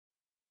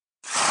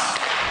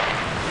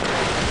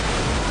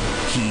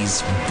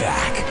He's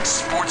back.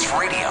 Sports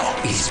radio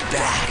is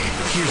back.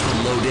 Here's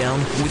the Lowdown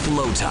with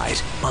Lowetide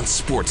on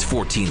Sports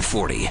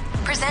 1440.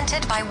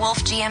 Presented by Wolf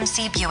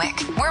GMC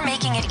Buick. We're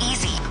making it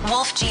easy.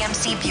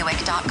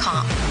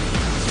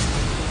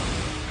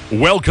 WolfGMCBuick.com.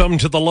 Welcome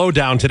to the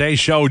Lowdown.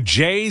 Today's show,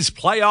 Jays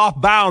playoff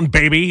bound,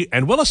 baby.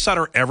 And will a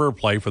Sutter ever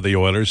play for the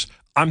Oilers?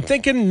 I'm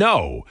thinking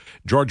no.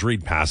 George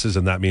Reed passes,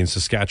 and that means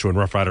Saskatchewan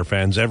Rough Rider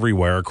fans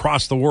everywhere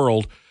across the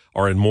world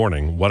are in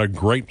mourning. What a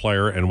great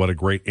player and what a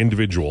great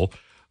individual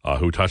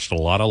who touched a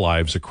lot of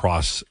lives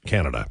across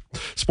Canada.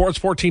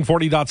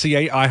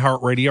 Sports1440.ca,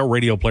 iHeartRadio,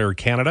 Radio Player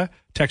Canada.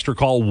 Text or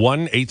call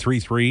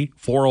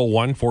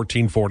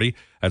 1-833-401-1440.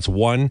 That's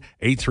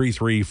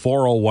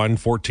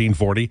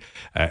 1-833-401-1440.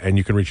 And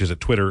you can reach us at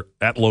Twitter,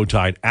 at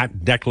Lowetide,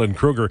 at Declan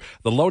Kruger.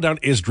 The Lowdown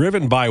is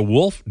driven by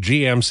Wolf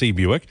GMC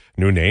Buick.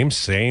 New name,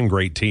 same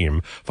great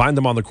team. Find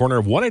them on the corner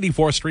of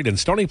 184th Street and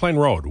Stony Plain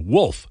Road.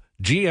 Wolf.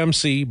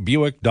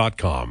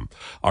 GMCBuick.com.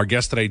 Our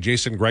guest today,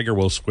 Jason Gregor,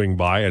 will swing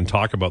by and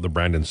talk about the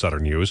Brandon Sutter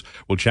news.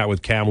 We'll chat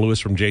with Cam Lewis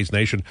from Jays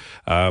Nation.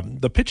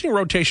 The pitching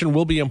rotation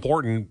will be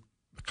important.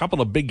 A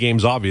couple of big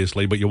games,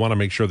 obviously, but you want to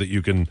make sure that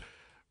you can,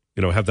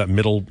 have that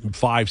middle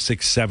 5,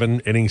 6, 7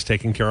 innings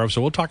taken care of. So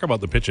we'll talk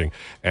about the pitching.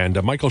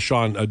 And Michael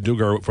Sean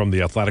Dugar from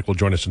The Athletic will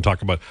join us and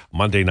talk about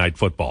Monday Night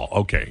Football.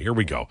 Okay, here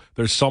we go.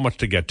 There's so much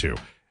to get to.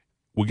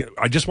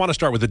 I just want to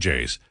start with the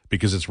Jays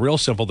because it's real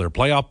simple. They're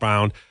playoff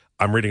bound.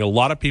 I'm reading a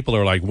lot of people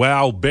are like,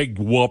 wow, big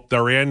whoop,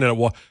 they're in.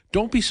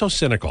 Don't be so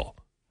cynical.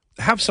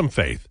 Have some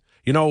faith.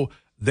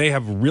 They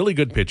have really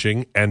good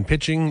pitching, and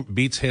pitching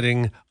beats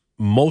hitting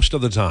most of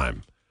the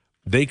time.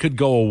 They could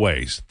go a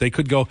ways. They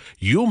could go,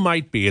 you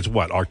might be, it's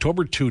what,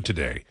 October 2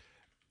 today.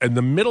 In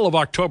the middle of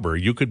October,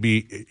 you could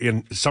be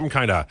in some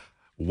kind of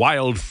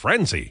wild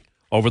frenzy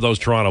over those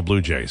Toronto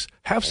Blue Jays.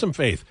 Have some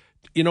faith.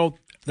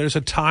 There's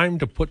a time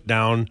to put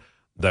down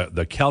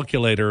the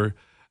calculator,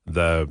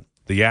 the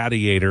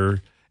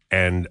adiator,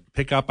 and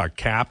pick up a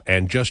cap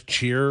and just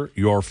cheer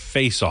your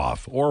face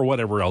off or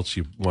whatever else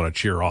you want to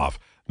cheer off.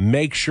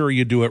 Make sure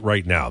you do it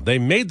right now. They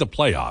made the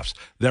playoffs.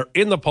 They're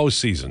in the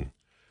postseason.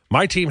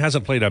 My team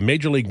hasn't played a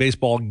Major League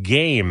Baseball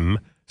game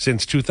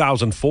since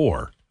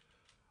 2004,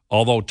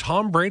 although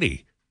Tom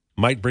Brady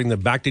might bring them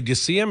back. Did you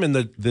see him in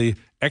the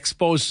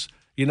Expos,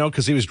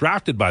 because he was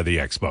drafted by the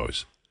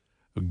Expos?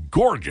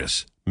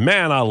 Gorgeous.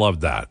 Man, I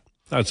love that.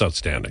 That's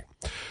outstanding.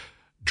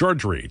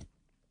 George Reed.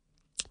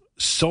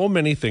 So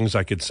many things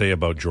I could say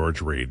about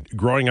George Reed.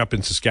 Growing up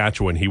in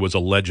Saskatchewan, he was a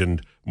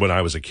legend when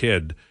I was a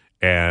kid,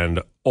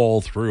 and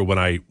all through. When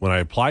I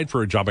applied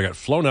for a job, I got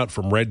flown out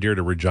from Red Deer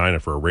to Regina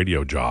for a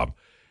radio job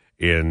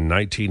in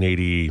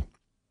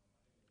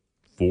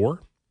 1984.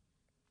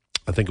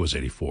 I think it was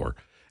 84.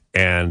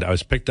 And I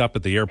was picked up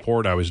at the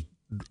airport. I was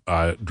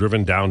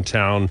driven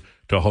downtown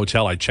to a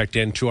hotel. I checked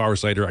in. 2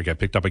 hours later, I got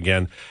picked up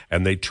again,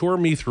 and they toured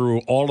me through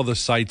all of the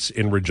sites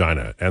in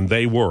Regina, and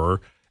they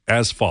were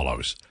as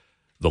follows: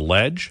 The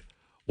Ledge,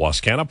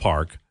 Wascana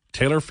Park,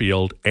 Taylor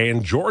Field,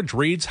 and George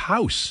Reed's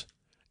house.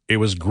 It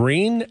was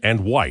green and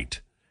white.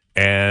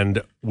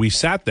 And we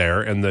sat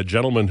there, and the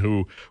gentleman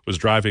who was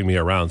driving me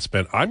around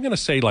spent, I'm going to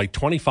say, like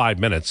 25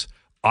 minutes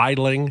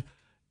idling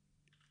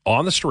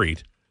on the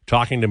street,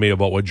 talking to me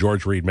about what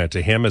George Reed meant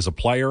to him as a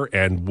player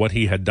and what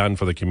he had done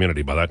for the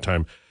community. By that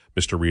time,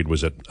 Mr. Reed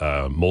was at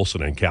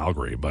Molson in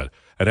Calgary, but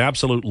an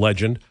absolute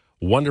legend.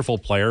 Wonderful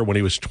player. When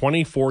he was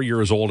 24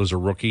 years old as a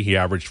rookie, he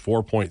averaged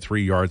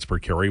 4.3 yards per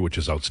carry, which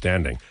is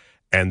outstanding.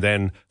 And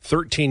then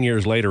 13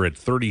 years later at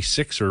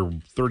 36 or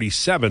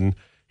 37,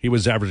 he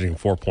was averaging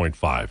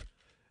 4.5.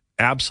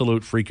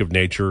 Absolute freak of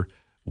nature.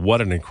 What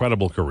an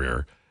incredible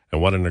career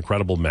and what an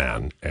incredible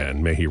man,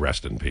 and may he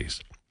rest in peace.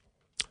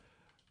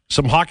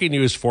 Some hockey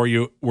news for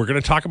you. We're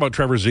going to talk about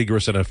Trevor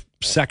Zegras in a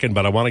second,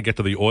 but I want to get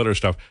to the Oilers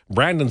stuff.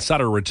 Brandon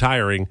Sutter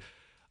retiring.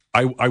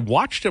 I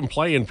watched him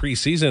play in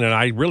preseason, and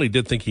I really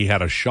did think he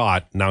had a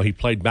shot. Now, he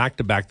played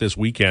back-to-back this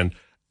weekend,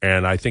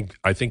 and I think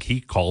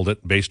he called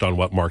it based on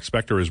what Mark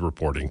Spector is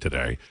reporting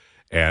today.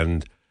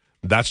 And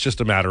that's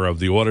just a matter of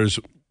the Oilers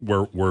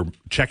were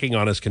checking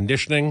on his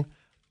conditioning.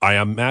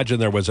 I imagine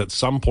there was at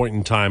some point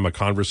in time a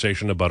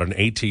conversation about an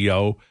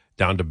ATO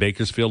down to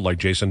Bakersfield like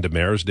Jason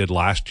Demers did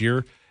last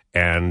year,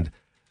 and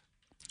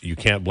you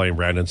can't blame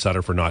Brandon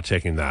Sutter for not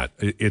taking that.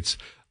 It's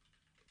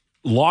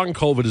long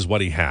COVID is what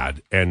he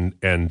had, and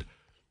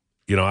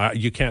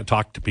you can't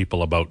talk to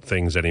people about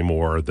things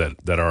anymore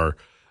that are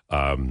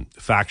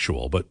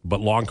factual, but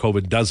long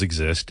COVID does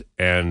exist,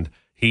 and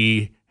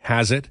he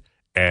has it,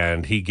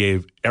 and he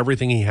gave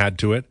everything he had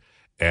to it,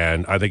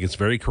 and I think it's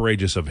very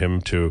courageous of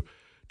him to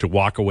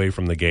walk away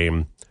from the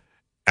game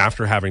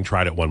after having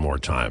tried it one more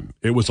time.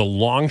 It was a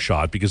long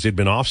shot because he'd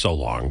been off so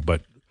long,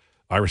 but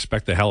I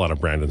respect the hell out of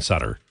Brandon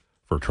Sutter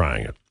for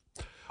trying it.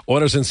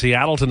 Oilers in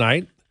Seattle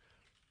tonight.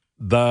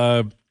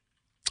 I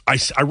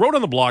wrote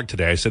on the blog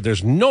today, I said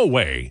there's no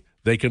way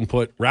they can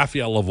put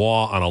Raphael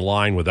Lavoie on a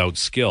line without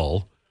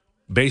skill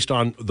based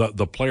on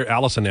the player.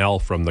 Allison L.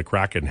 from the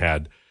Kraken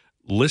had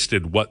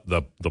listed what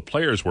the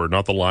players were,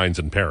 not the lines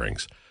and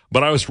pairings.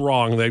 But I was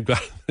wrong. They've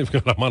got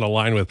him on a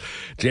line with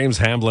James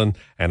Hamblin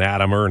and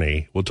Adam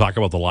Ernie. We'll talk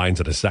about the lines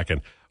in a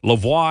second.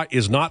 Lavoie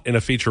is not in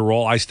a feature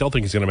role. I still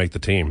think he's going to make the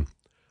team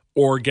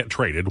or get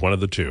traded, one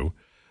of the two.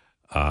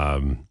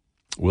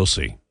 We'll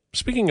see.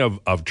 Speaking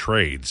of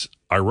trades,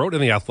 I wrote in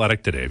The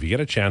Athletic today. If you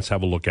get a chance,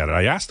 have a look at it.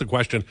 I asked the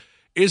question,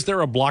 is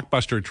there a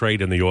blockbuster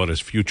trade in the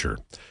Oilers' future?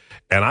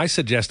 And I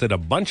suggested a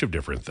bunch of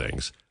different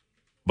things.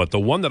 But the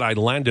one that I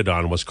landed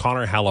on was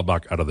Connor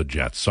Hellebuck out of the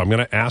Jets. So I'm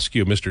going to ask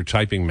you, Mr.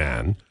 Typing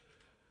Man,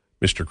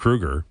 Mr.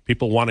 Kruger,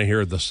 people want to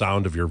hear the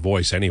sound of your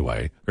voice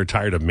anyway. They're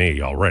tired of me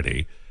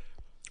already.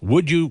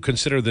 Would you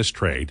consider this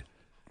trade?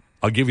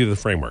 I'll give you the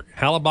framework.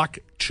 Hellebuck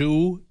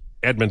to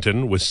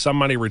Edmonton with some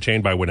money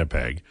retained by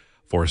Winnipeg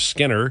for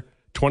Skinner,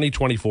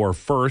 2024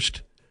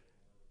 first,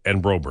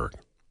 and Broberg.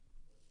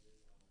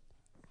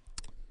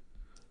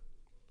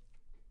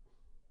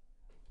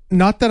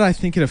 Not that I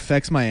think it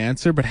affects my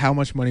answer, but how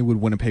much money would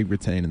Winnipeg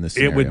retain in this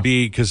scenario? It would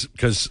be because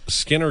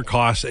Skinner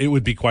costs, it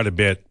would be quite a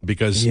bit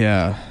because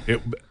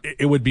it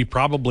would be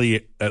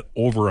probably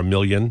over $1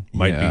 million,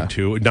 might be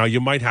two. Now, you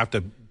might have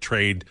to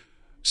trade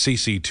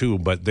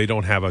CC2, but they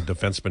don't have a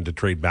defenseman to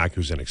trade back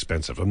who's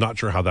inexpensive. I'm not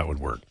sure how that would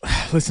work.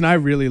 Listen, I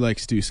really like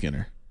Stu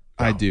Skinner.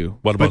 Oh. I do.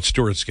 What about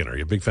Stuart Skinner? Are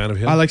you a big fan of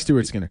him? I like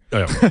Stuart Skinner.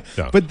 Yeah.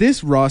 But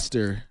this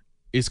roster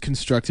is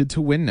constructed to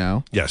win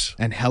now. Yes.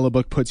 And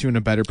Hellebuck puts you in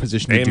a better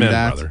position to do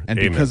that. Brother. And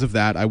because of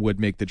that, I would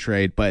make the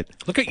trade. But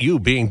look at you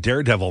being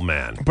Daredevil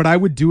man. But I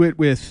would do it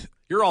with...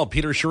 You're all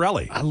Peter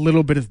Chiarelli. A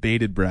little bit of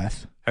bated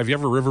breath. Have you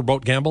ever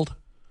riverboat gambled?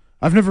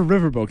 I've never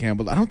riverboat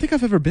gambled. I don't think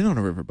I've ever been on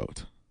a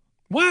riverboat.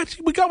 What?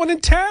 We got one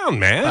in town,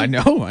 man. I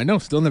know.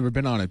 Still never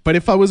been on it. But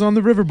if I was on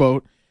the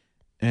riverboat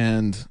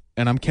and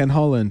I'm Ken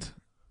Holland,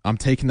 I'm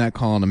taking that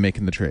call and I'm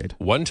making the trade.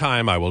 One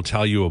time I will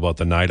tell you about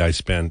the night I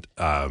spent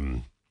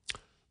on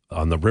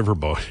the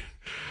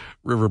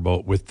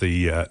riverboat with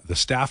the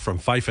staff from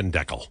Fife and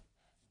Deckel.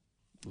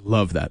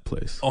 Love that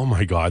place. Oh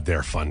my God,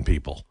 they're fun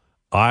people.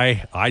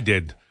 I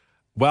did.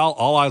 Well,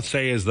 all I'll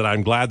say is that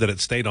I'm glad that it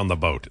stayed on the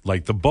boat.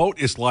 Like, the boat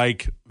is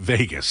like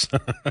Vegas,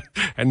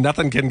 and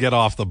nothing can get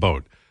off the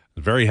boat.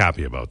 Very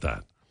happy about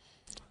that.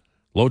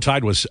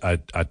 Lowetide was a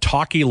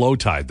talky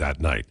Lowetide that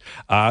night.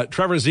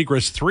 Trevor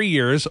Zegras, 3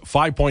 years,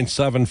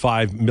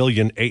 $5.75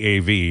 million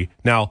AAV.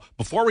 Now,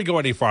 before we go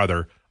any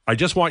farther, I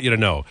just want you to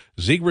know,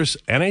 Zegras'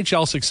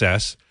 NHL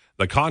success,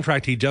 the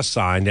contract he just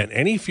signed, and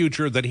any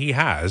future that he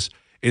has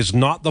is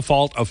not the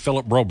fault of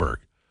Philip Broberg.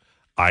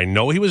 I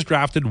know he was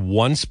drafted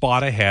one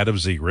spot ahead of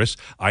Zegras.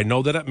 I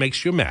know that it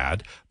makes you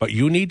mad, but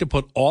you need to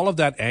put all of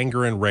that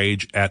anger and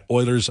rage at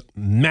Oilers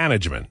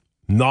management,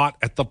 not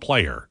at the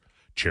player.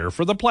 Cheer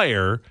for the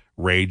player,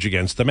 rage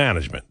against the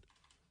management.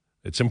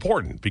 It's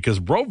important because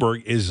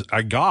Broberg is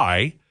a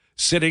guy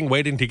sitting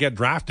waiting to get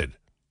drafted.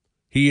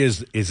 He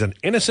is an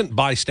innocent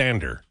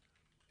bystander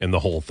in the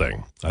whole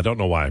thing. I don't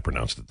know why I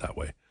pronounced it that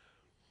way.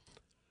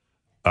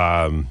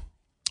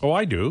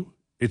 I do.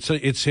 It's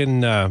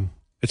in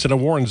a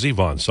Warren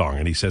Zevon song,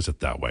 and he says it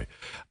that way.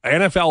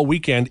 NFL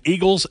weekend,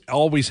 Eagles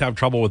always have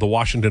trouble with the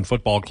Washington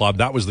Football Club.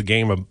 That was the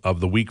game of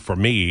the week for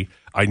me.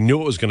 I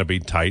knew it was going to be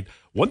tight.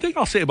 One thing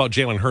I'll say about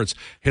Jalen Hurts,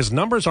 his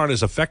numbers aren't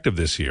as effective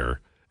this year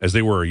as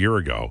they were a year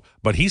ago,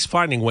 but he's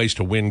finding ways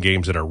to win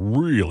games that are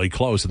really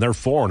close, and they're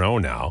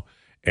 4-0 now.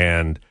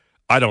 And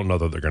I don't know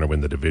that they're going to win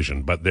the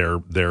division, but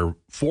they're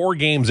 4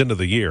 games into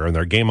the year, and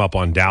they're game up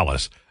on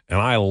Dallas. And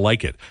I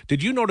like it.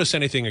 Did you notice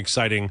anything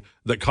exciting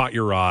that caught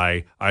your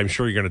eye? I'm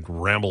sure you're going to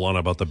ramble on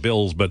about the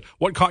Bills, but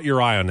what caught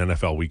your eye on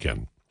NFL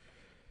weekend?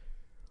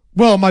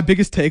 Well, my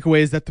biggest takeaway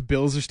is that the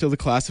Bills are still the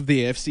class of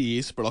the AFC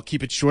East, but I'll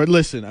keep it short.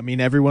 Listen, I mean,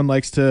 everyone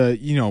likes to,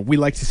 we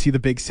like to see the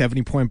big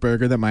 70-point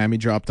burger that Miami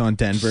dropped on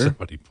Denver.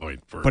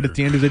 70-point burger. But at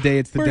the end of the day,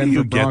 it's the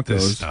Denver Broncos. Get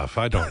this stuff?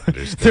 I don't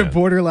understand. They're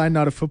borderline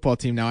not a football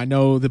team. Now, I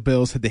know the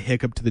Bills had the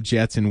hiccup to the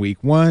Jets in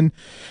week 1.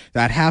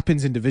 That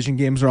happens, and division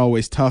games are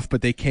always tough,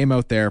 but they came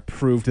out there,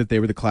 proved that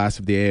they were the class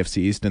of the AFC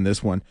East in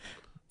this one.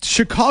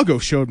 Chicago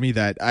showed me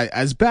that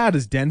as bad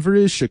as Denver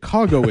is,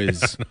 Chicago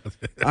is.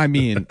 I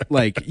mean,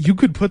 like, you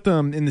could put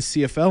them in the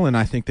CFL and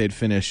I think they'd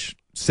finish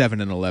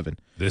 7-11.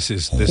 This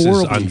is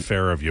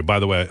unfair of you. By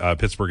the way,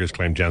 Pittsburgh has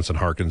claimed Jansen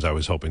Harkins. I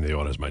was hoping the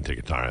Oilers might take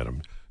a tie at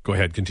him. Go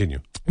ahead, continue.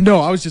 No,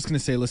 I was just going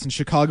to say, listen,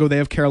 Chicago, they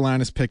have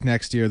Carolina's pick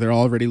next year. They're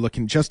already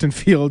looking. Justin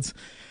Fields,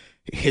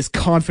 his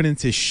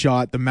confidence is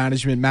shot. The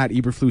management, Matt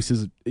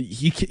Eberflus,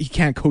 he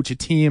can't coach a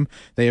team.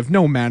 They have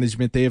no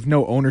management. They have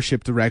no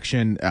ownership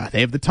direction.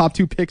 They have the top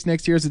 2 picks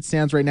next year as it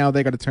stands right now.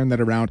 They got to turn that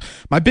around.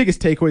 My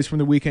biggest takeaways from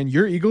the weekend,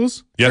 your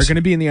Eagles are going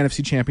to be in the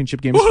NFC Championship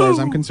game as far as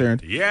I'm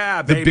concerned.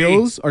 Yeah, baby. The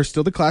Bills are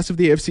still the class of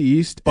the AFC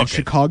East, and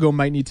Chicago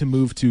might need to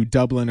move to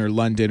Dublin or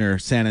London or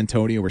San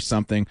Antonio or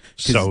something.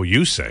 So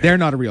you say. They're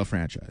not a real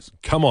franchise.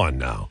 Come on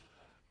now.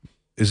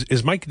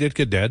 Is Mike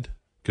Ditka dead?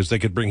 because they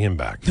could bring him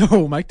back.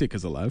 No, Mike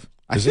Ditka's alive.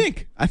 I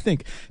think.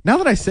 Now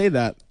that I say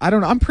that, I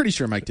don't know. I'm pretty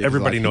sure Mike Ditka's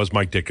Everybody alive. knows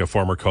Mike Ditka,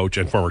 former coach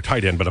and former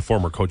tight end, but a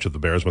former coach of the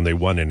Bears when they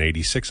won in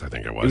 '86, I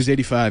think it was. It was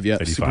 85, yeah.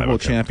 85, Super Bowl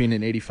champion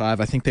in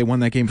 85. I think they won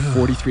that game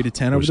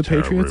 43-10 over the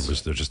terrible. Patriots.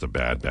 It was just a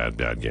bad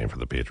game for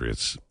the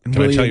Patriots. And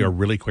Can I tell you a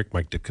really quick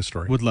Mike Ditka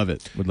story? Would love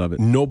it.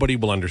 Nobody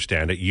will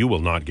understand it. You will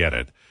not get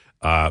it.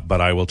 But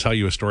I will tell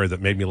you a story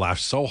that made me laugh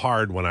so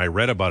hard when I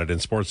read about it in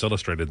Sports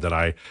Illustrated that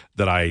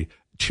I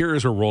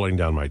tears were rolling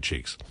down my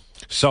cheeks.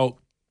 So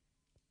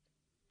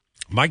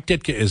Mike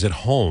Ditka is at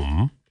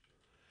home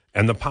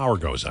and the power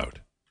goes out.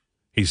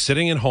 He's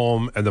sitting at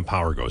home and the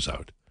power goes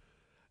out.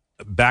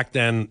 Back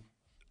then,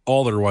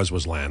 all there was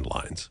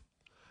landlines.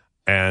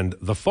 And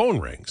the phone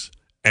rings,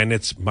 and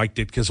it's Mike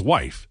Ditka's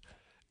wife.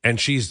 And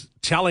she's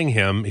telling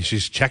him,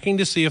 she's checking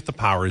to see if the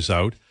power is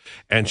out,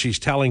 and she's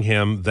telling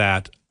him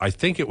that I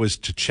think it was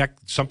to check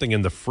something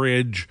in the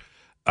fridge,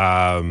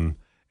 and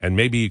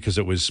maybe because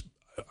it was,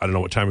 I don't know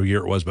what time of year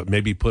it was, but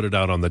maybe put it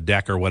out on the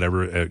deck or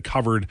whatever,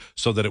 covered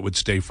so that it would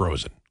stay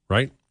frozen,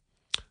 right?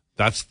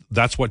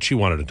 That's what she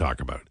wanted to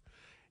talk about.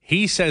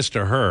 He says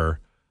to her,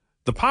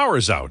 the power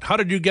is out. How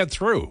did you get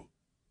through?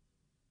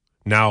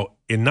 Now,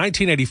 in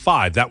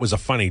 1985, that was a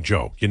funny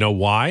joke. You know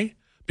why?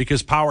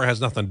 Because power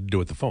has nothing to do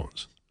with the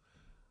phones.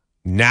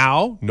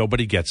 Now,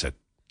 nobody gets it.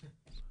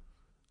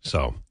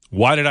 So,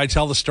 why did I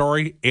tell the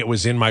story? It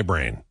was in my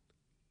brain.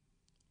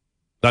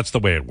 That's the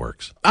way it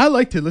works. I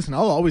like to listen.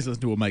 I'll always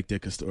listen to a Mike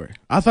Ditka story.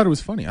 I thought it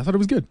was funny. I thought it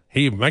was good.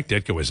 Mike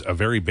Ditka was a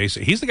very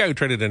basic. He's the guy who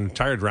traded an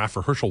entire draft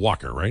for Herschel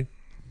Walker, right?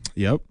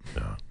 Yep.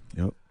 Yeah.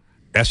 Yep.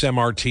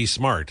 SMRT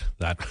smart.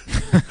 That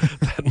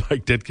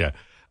Mike Ditka.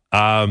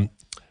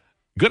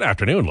 Good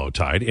afternoon,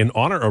 Lowetide. In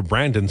honor of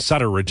Brandon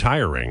Sutter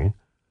retiring,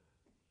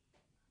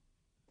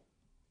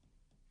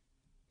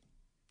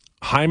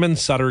 Hyman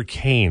Sutter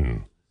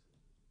Kane.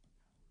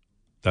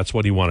 That's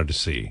what he wanted to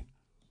see.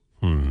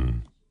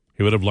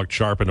 He would have looked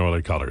sharp in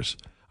Oilers colors.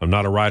 I'm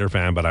not a Ryder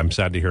fan, but I'm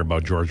sad to hear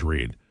about George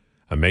Reed.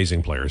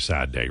 Amazing player,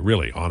 sad day.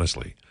 Really,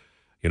 honestly.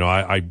 You know,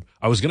 I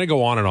was going to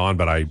go on and on,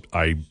 but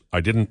I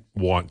didn't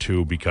want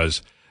to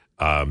because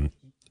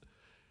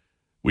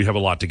we have a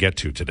lot to get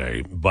to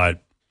today.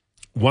 But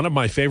one of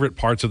my favorite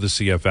parts of the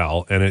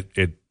CFL, and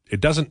it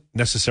doesn't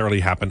necessarily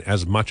happen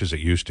as much as it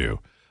used to,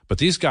 but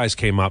these guys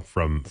came up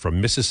from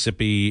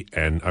Mississippi,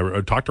 and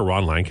I talked to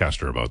Ron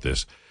Lancaster about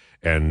this.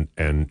 And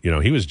you know,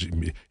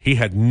 he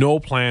had no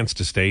plans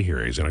to stay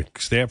here. He's going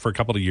to stay up for a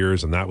couple of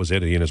years, and that was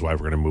it. He and his wife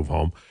were going to move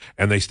home,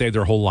 and they stayed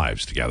their whole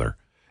lives together,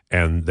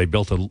 and they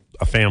built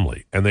a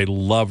family, and they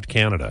loved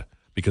Canada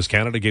because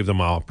Canada gave them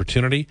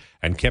opportunity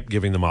and kept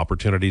giving them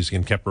opportunities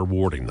and kept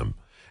rewarding them,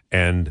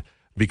 and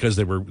because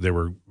they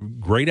were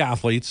great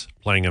athletes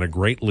playing in a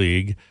great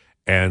league,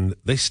 and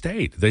they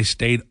stayed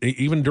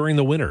even during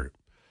the winter,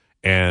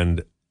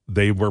 and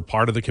they were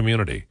part of the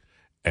community.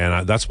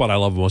 And that's what I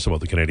love most about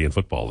the Canadian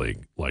Football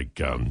League.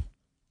 Like,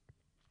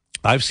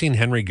 I've seen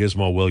Henry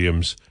Gizmo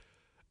Williams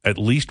at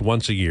least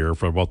once a year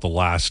for about the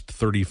last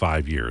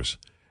 35 years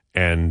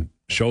and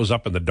shows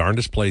up in the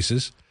darndest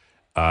places.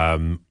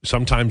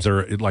 Sometimes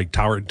they're like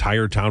Tire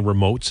Town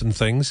remotes and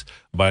things,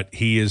 but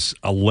he is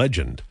a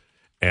legend.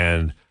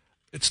 And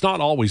it's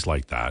not always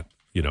like that.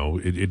 You know,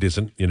 it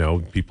isn't, you know,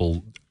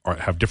 people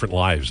have different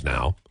lives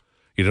now.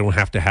 You don't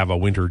have to have a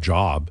winter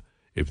job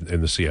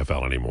in the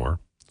CFL anymore.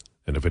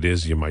 And if it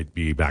is, you might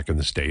be back in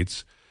the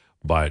States.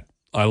 But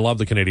I love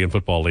the Canadian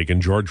Football League,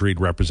 and George Reed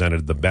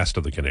represented the best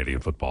of the Canadian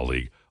Football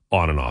League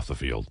on and off the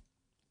field.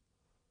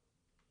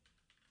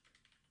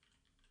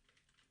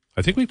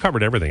 I think we've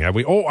covered everything, have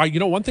we? Oh, you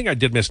know, one thing I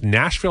did miss,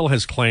 Nashville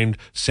has claimed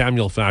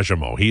Samuel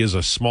Fagemo. He is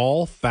a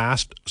small,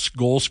 fast,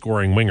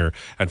 goal-scoring winger.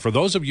 And for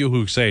those of you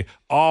who say,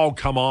 oh,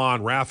 come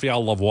on,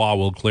 Raphael Lavoie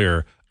will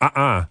clear.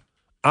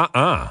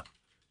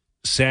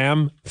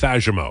 Sam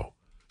Fagemo,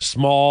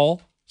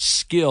 small,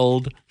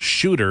 skilled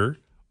shooter,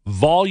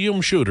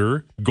 volume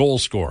shooter, goal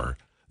scorer.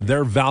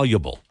 They're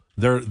valuable.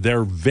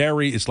 They're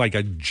very, it's like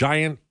a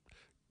giant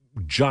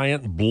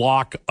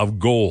block of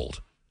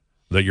gold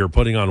that you're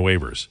putting on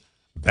waivers.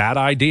 Bad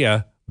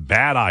idea.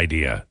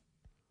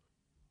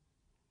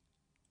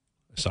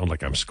 I sound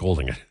like I'm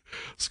scolding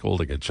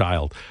a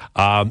child.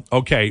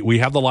 Okay, we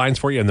have the lines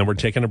for you, and then we're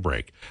taking a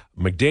break.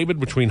 McDavid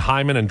between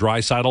Hyman and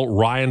Draisaitl,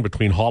 Ryan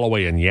between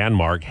Holloway and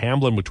Janmark,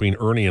 Hamblin between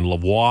Ernie and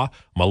Lavoie,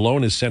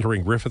 Malone is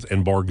centering Griffith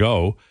and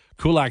Bourgault,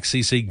 Kulak,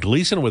 Ceci,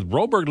 Gleason with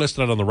Broberg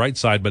listed out on the right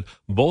side, but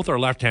both are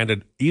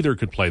left-handed. Either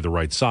could play the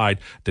right side.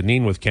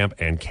 Deneen with Kemp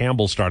and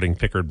Campbell starting,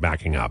 Pickard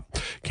backing up.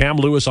 Cam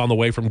Lewis on the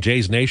way from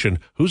Jays Nation.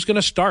 Who's going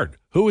to start?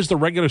 Who is the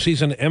regular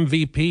season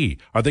MVP?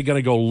 Are they going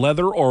to go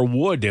leather or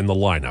wood in the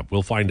lineup?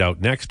 We'll find out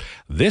next.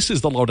 This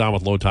is the Lowdown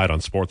with Lowetide on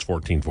Sports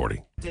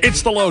 1440.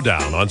 It's the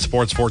Lowdown on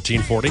Sports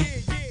 1440.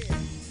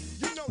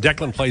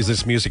 Declan plays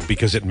this music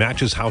because it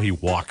matches how he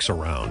walks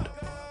around.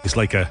 He's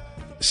like a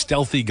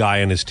stealthy guy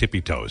in his tippy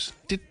toes.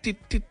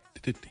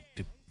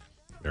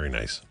 Very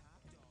nice.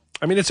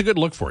 I mean, it's a good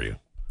look for you.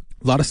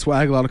 A lot of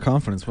swag, a lot of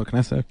confidence. What can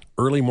I say?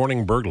 Early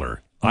morning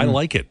burglar. I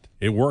like it.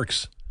 It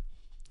works.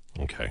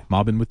 Okay.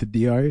 Mobbing with the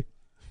DRE.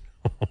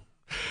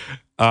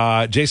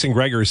 Jason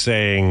Greger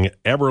saying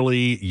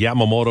Eberle,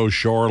 Yamamoto,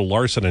 Shore,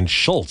 Larson, and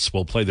Schultz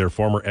will play their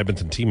former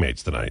Edmonton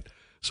teammates tonight.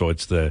 So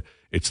it's the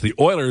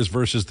Oilers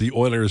versus the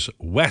Oilers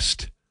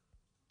West.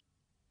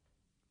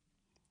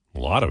 A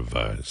lot of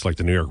it's like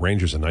the New York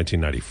Rangers in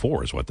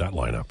 1994 is what that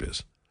lineup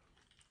is.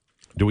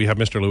 Do we have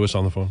Mr. Lewis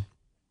on the phone?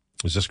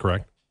 Is this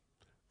correct?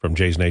 From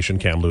Jays Nation,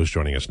 Cam Lewis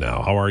joining us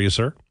now. How are you,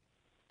 sir?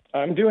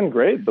 I'm doing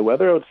great. The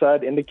weather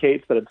outside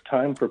indicates that it's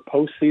time for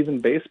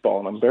postseason baseball,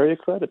 and I'm very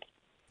excited.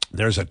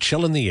 There's a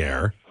chill in the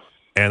air,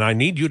 and I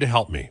need you to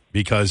help me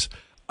because,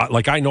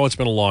 I know it's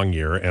been a long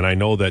year, and I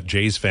know that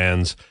Jays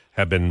fans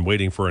have been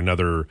waiting for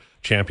another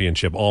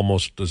championship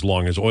almost as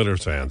long as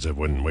Oilers fans have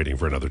been waiting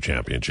for another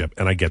championship,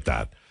 and I get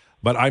that.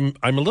 But I'm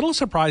a little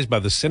surprised by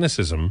the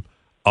cynicism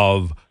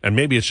of, and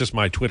maybe it's just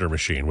my Twitter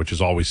machine, which is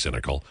always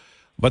cynical,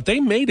 but they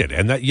made it,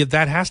 and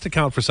that has to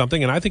count for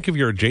something. And I think if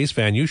you're a Jays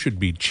fan, you should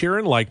be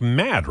cheering like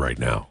mad right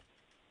now.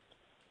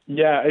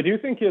 Yeah, I do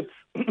think it's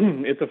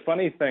it's a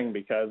funny thing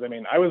because,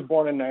 I was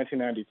born in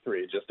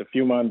 1993, just a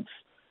few months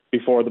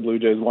before the Blue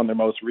Jays won their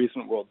most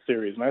recent World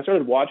Series. And I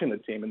started watching the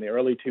team in the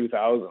early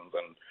 2000s,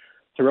 and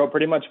throughout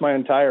pretty much my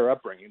entire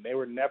upbringing, they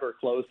were never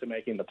close to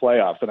making the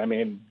playoffs.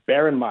 And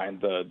bear in mind,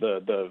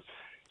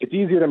 it's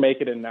easier to make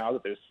it in now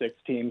that there's 6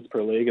 teams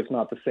per league. It's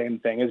not the same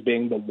thing as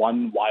being the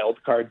one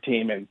wild card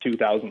team in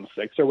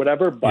 2006 or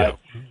whatever. But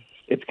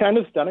It's kind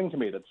of stunning to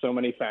me that so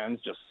many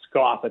fans just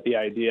scoff at the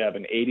idea of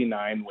an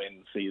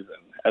 89-win season,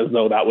 as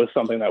though that was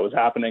something that was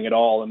happening at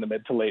all in the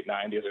mid to late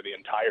 90s or the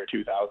entire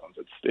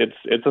 2000s.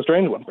 It's a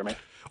strange one for me.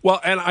 Well,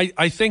 and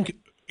I think,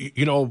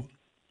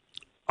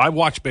 I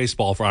watched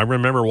baseball I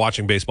remember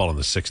watching baseball in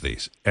the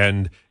 60s,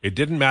 and it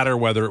didn't matter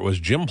whether it was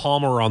Jim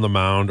Palmer on the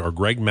mound or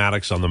Greg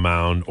Maddux on the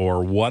mound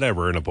or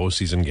whatever in a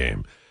postseason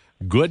game.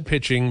 Good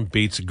pitching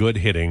beats good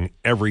hitting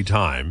every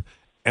time,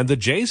 and the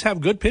Jays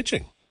have good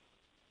pitching.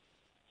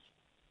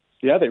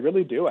 Yeah, they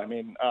really do.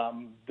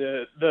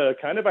 The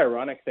kind of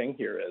ironic thing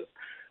here is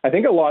I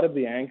think a lot of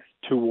the angst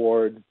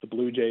towards the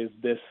Blue Jays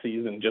this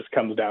season just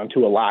comes down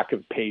to a lack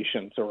of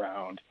patience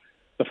around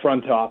the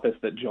front office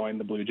that joined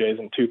the Blue Jays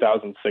in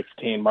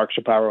 2016. Mark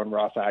Shapiro and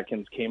Ross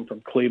Atkins came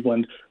from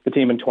Cleveland. The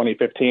team in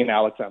 2015,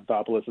 Alex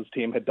Anthopoulos'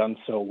 team, had done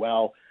so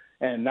well.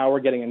 And now we're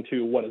getting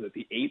into,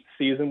 the 8th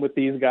season with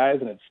these guys,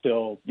 and it's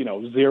still,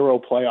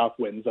 0 playoff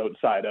wins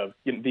outside of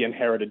the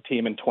inherited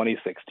team in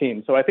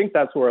 2016. So I think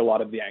that's where a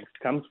lot of the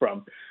angst comes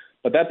from.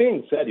 But that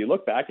being said, you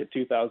look back at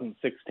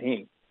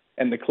 2016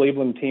 and the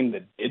Cleveland team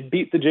that did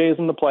beat the Jays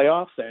in the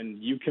playoffs, and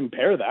you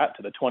compare that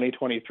to the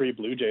 2023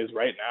 Blue Jays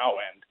right now,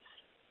 and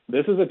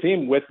this is a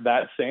team with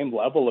that same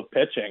level of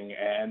pitching,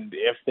 and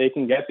if they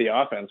can get the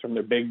offense from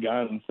their big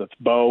guns, that's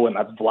Bo and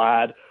that's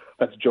Vlad,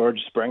 that's George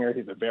Springer.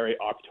 He's a very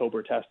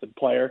October-tested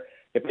player.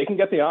 If they can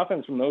get the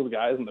offense from those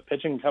guys and the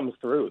pitching comes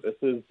through, this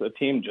is a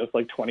team just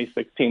like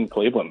 2016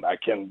 Cleveland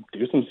that can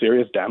do some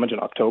serious damage in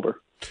October.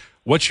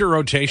 What's your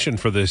rotation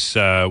for this,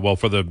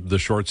 for the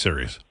short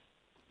series?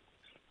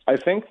 I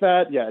think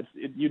that,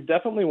 you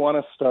definitely want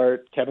to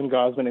start Kevin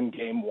Gausman in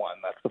Game 1.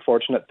 That's the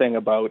fortunate thing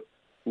about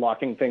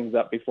locking things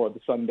up before the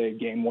Sunday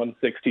Game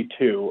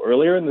 162.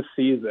 Earlier in the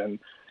season,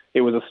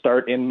 it was a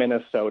start in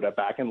Minnesota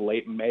back in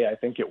late May, I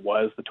think it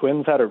was. The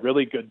Twins had a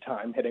really good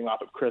time hitting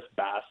off of Chris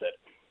Bassett.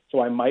 So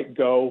I might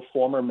go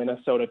former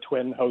Minnesota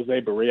Twin Jose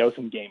Barrios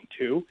in Game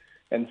 2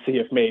 and see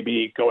if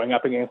maybe going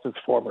up against his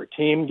former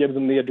team gives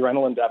him the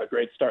adrenaline to have a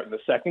great start in the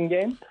second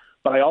game.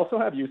 But I also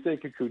have Yusei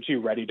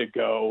Kikuchi ready to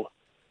go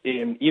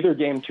in either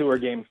Game 2 or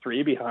Game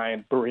 3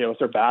 behind Barrios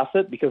or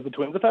Bassett, because the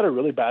Twins have had a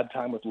really bad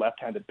time with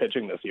left-handed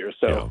pitching this year.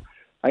 So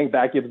I think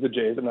that gives the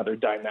Jays another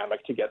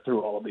dynamic to get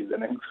through all of these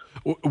innings.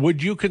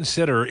 Would you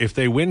consider, if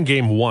they win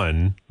Game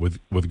 1 with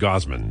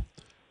Gausman,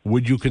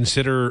 would you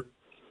consider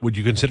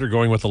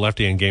going with the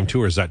lefty in Game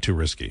 2, or is that too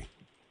risky?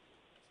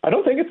 I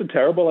don't think it's a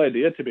terrible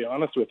idea, to be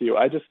honest with you.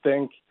 I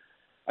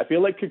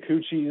feel like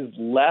Kikuchi's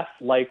less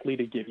likely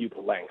to give you the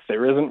length.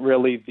 There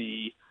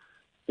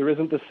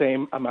isn't the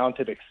same amount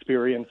of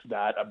experience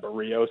that a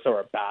Barrios or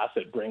a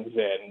Bassett brings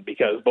in,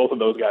 because both of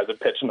those guys have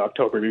pitched in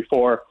October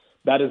before.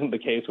 That isn't the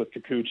case with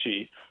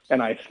Kikuchi,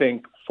 and I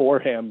think for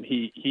him,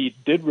 he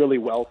did really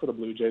well for the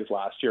Blue Jays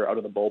last year out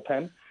of the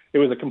bullpen. It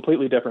was a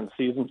completely different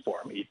season for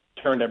him. He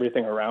turned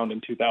everything around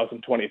in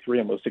 2023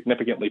 and was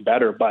significantly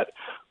better, but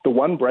the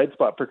one bright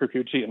spot for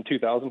Kikuchi in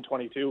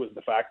 2022 was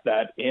the fact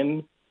that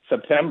in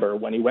September,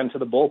 when he went to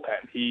the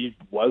bullpen, he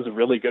was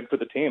really good for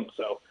the team.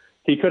 So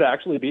he could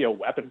actually be a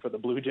weapon for the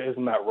Blue Jays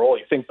in that role.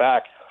 You think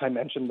back, I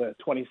mentioned the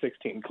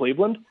 2016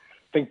 Cleveland.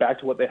 Think back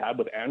to what they had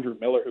with Andrew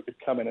Miller, who could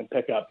come in and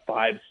pick up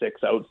 5-6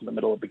 outs in the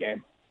middle of the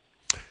game.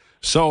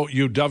 So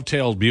you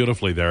dovetailed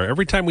beautifully there.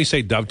 Every time we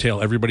say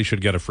dovetail, everybody should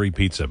get a free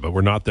pizza, but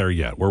we're not there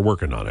yet. We're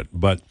working on it.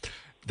 But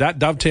that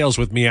dovetails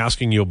with me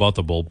asking you about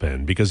the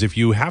bullpen, because if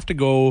you have to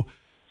go,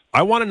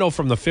 I want to know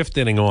from the 5th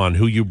inning on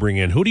who you bring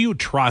in. Who do you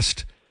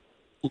trust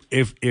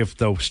if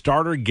the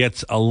starter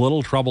gets a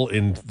little trouble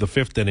in the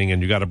 5th inning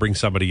and you got to bring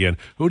somebody in?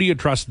 Who do you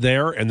trust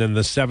there? And then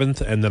the 7th,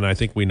 and then I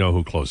think we know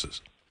who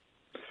closes.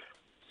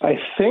 I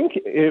think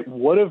it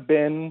would have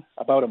been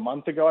about a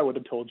month ago. I would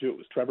have told you it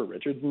was Trevor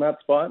Richards in that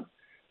spot.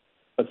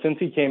 But since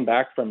he came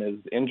back from his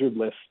injured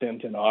list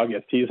stint in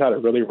August, he's had a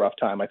really rough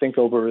time. I think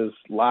over his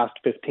last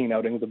 15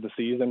 outings of the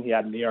season, he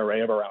had an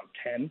ERA of around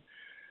 10.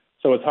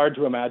 So it's hard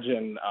to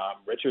imagine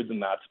Richards in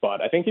that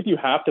spot. I think if you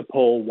have to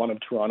pull one of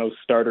Toronto's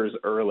starters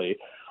early,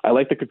 I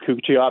like the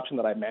Kikuchi option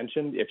that I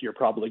mentioned if you're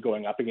probably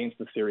going up against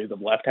a series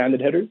of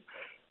left-handed hitters.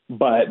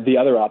 But the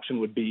other option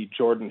would be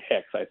Jordan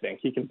Hicks, I think.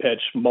 He can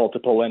pitch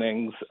multiple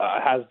innings,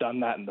 has done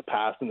that in the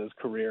past in his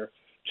career.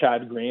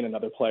 Chad Green,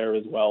 another player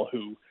as well,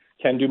 who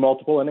can do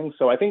multiple innings.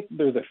 So I think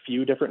there's a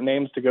few different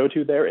names to go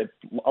to there.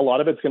 A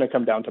lot of it's going to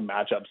come down to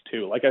matchups,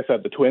 too. Like I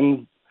said, the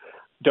Twins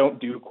don't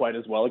do quite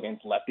as well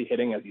against lefty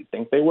hitting as you'd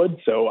think they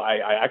would. So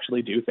I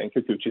actually do think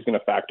Kikuchi's going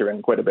to factor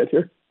in quite a bit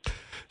here.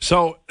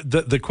 So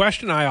the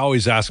question I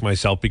always ask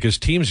myself, because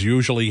teams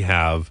usually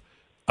have,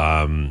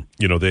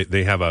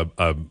 they have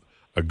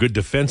a good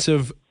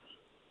defensive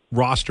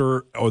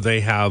roster, or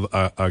they have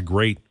a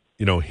great,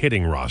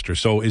 hitting roster.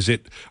 So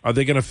are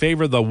they going to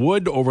favor the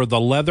wood over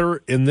the leather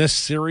in this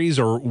series,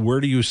 or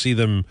where do you see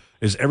them?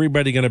 Is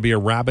everybody going to be a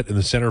rabbit in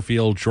the center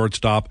field,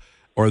 shortstop,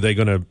 or are they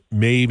going to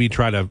maybe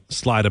try to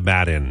slide a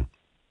bat in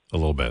a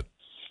little bit?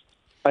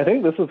 I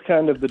think this is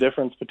kind of the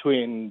difference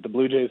between the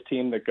Blue Jays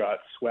team that got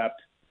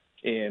swept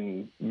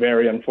in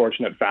very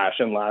unfortunate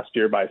fashion last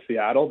year by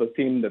Seattle. The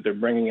team that they're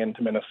bringing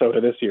into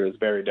Minnesota this year is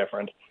very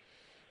different.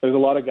 There's a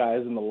lot of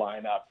guys in the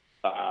lineup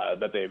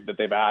that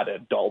they've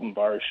added, Dalton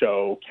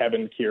Varsho,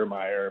 Kevin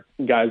Kiermaier,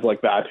 guys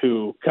like that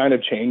who kind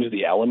of change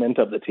the element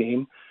of the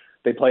team.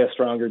 They play a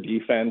stronger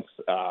defense.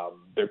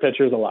 Their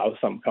pitchers allow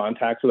some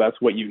contact, so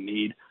that's what you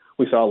need.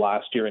 We saw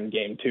last year in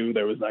Game 2,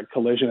 there was that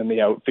collision in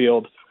the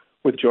outfield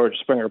with George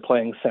Springer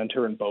playing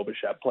center and Bo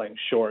Bichette playing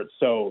short.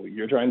 So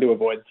you're trying to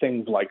avoid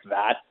things like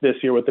that this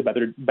year with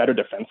the better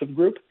defensive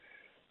group.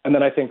 And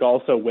then I think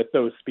also with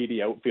those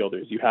speedy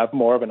outfielders, you have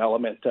more of an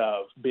element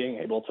of being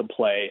able to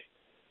play,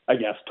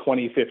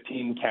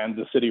 2015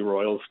 Kansas City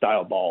Royals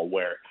style ball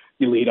where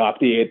you lead off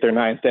the 8th or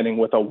 9th inning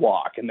with a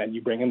walk, and then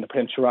you bring in the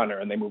pinch runner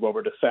and they move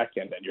over to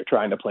second, and you're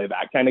trying to play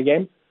that kind of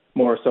game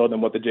more so than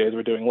what the Jays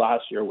were doing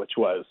last year, which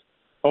was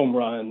home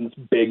runs,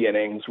 big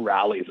innings,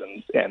 rallies,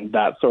 and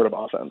that sort of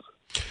offense.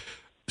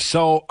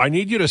 So I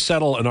need you to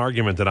settle an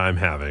argument that I'm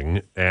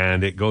having,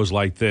 and it goes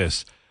like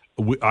this.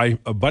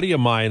 A buddy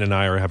of mine and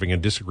I are having a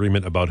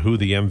disagreement about who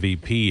the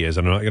MVP is,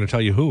 and I'm not going to tell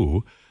you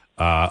who,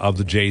 of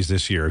the Jays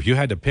this year. If you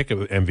had to pick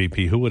an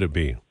MVP, who would it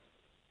be?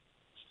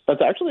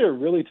 That's actually a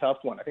really tough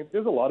one. I think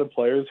there's a lot of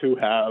players who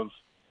have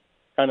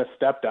kind of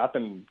stepped up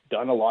and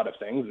done a lot of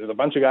things. There's a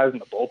bunch of guys in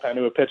the bullpen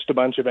who have pitched a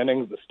bunch of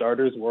innings. The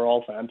starters were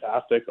all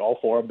fantastic, all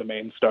 4 of the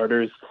main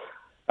starters.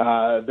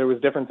 There was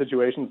different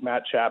situations.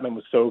 Matt Chapman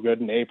was so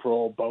good in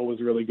April. Bo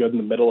was really good in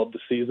the middle of the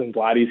season.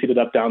 Vladdy's heated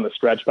up down the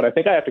stretch. But I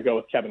think I have to go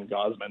with Kevin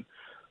Gausman.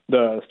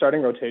 The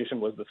starting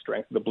rotation was the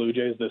strength of the Blue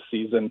Jays this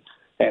season,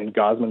 and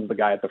Gausman's the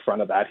guy at the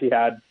front of that. He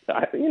had,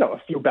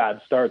 a few bad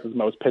starts, as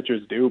most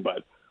pitchers do,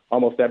 but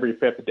almost every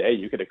 5th day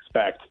you could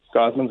expect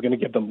Gausman's going to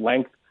give them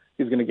length.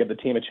 He's going to give the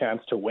team a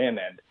chance to win,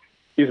 and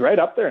he's right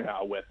up there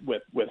now with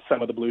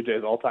some of the Blue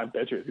Jays' all-time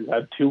pitchers. He's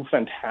had 2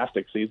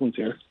 fantastic seasons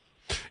here.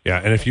 Yeah,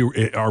 and if you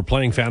are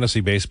playing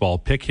fantasy baseball,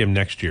 pick him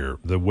next year.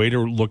 The way to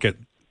look at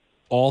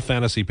all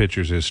fantasy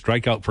pitchers is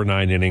strikeout for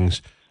 9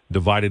 innings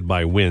divided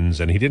by wins,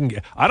 and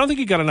I don't think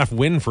he got enough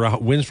wins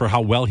for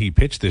how well he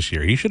pitched this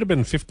year. He should have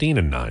been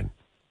 15-9.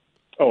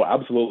 Oh,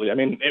 absolutely. I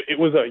mean, it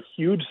was a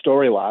huge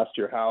story last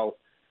year how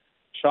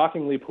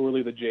shockingly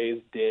poorly the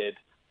Jays did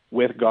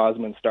with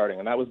Gausman starting,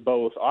 and that was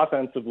both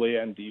offensively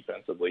and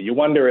defensively. You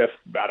wonder if,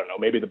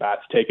 maybe the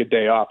bats take a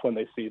day off when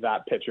they see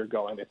that pitcher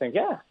going. They think,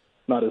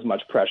 not as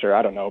much pressure.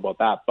 I don't know about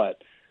that,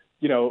 but,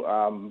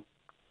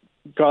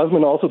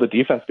 Gausman, also the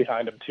defense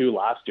behind him too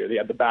last year. They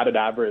had the batted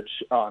average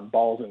on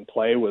balls in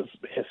play was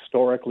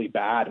historically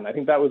bad, and I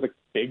think that was a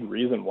big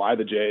reason why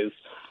the Jays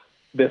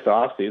this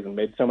offseason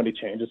made so many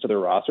changes to their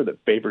roster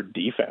that favored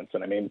defense.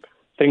 And I mean,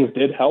 things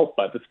did help,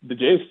 but the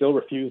Jays still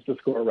refused to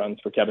score runs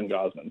for Kevin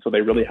Gausman, so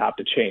they really have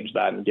to change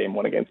that in Game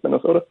 1 against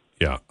Minnesota.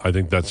 Yeah, I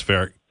think that's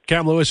fair.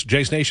 Cam Lewis,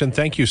 Jays Nation,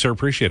 thank you, sir.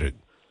 Appreciate it.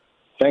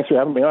 Thanks for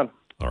having me on.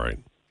 All right.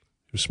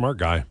 You're a smart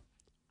guy.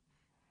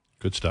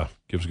 Good stuff.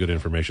 Gives good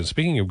information.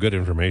 Speaking of good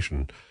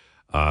information,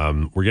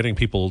 we're getting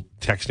people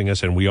texting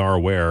us, and we are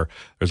aware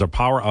there's a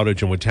power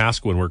outage in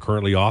Wetaskiwin. We're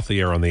currently off the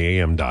air on the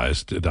AM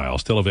dial.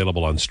 Still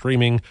available on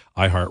streaming,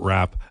 iHeart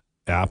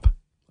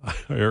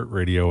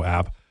Radio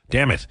app.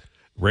 Damn it.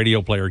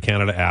 Radio Player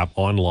Canada app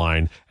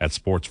online at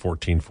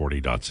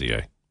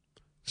sports1440.ca.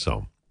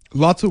 So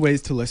lots of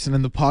ways to listen,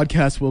 and the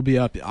podcast will be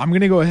up. I'm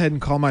going to go ahead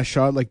and call my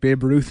shot like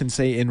Babe Ruth and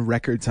say in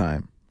record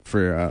time.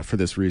 For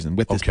this reason,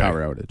 with this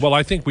power outage. Well,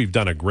 I think we've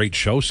done a great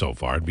show so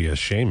far. It'd be a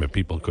shame if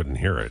people couldn't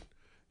hear it,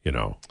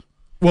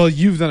 Well,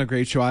 you've done a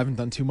great show. I haven't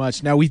done too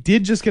much. Now, we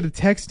did just get a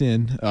text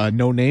in,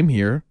 no name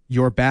here.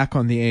 You're back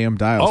on the AM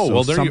dial. Oh,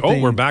 well, there you go.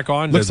 We're back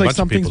on. Looks like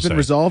something's been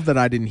resolved that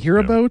I didn't hear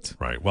about.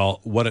 Right.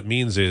 Well, what it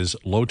means is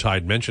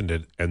Lowetide mentioned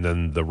it, and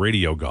then the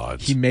radio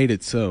gods. He made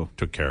it so.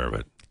 Took care of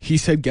it. He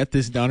said, get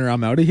this done or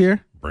I'm out of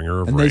here.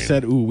 bringer of And rain. they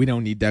said, "Ooh, we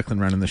don't need Declan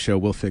running the show.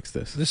 We'll fix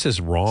this." This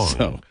is wrong.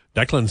 So-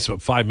 Declan's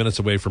 5 minutes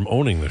away from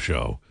owning the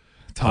show.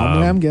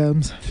 Tom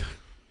Ramgams.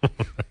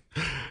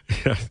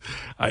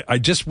 I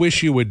just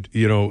wish you would,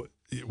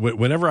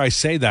 whenever I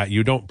say that,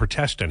 you don't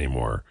protest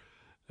anymore.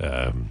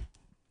 I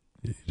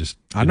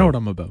know what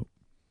I'm about.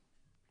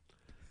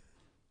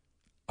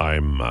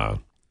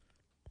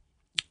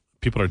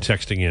 People are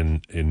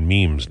texting in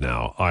memes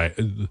now.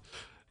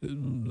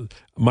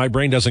 My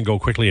brain doesn't go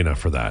quickly enough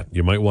for that.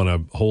 You might want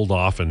to hold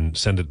off and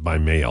send it by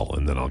mail,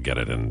 and then I'll get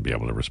it and be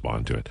able to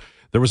respond to it.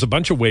 There was a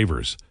bunch of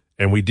waivers,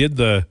 and we did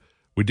the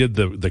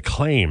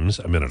claims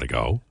a minute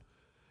ago.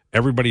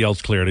 Everybody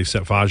else cleared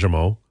except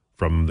Fajimo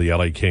from the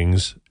LA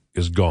Kings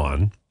is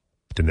gone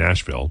to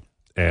Nashville,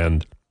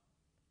 and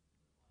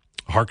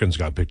Harkins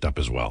got picked up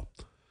as well.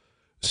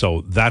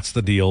 So that's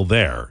the deal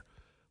there.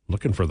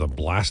 Looking for the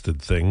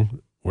blasted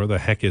thing. Where the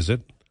heck is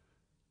it?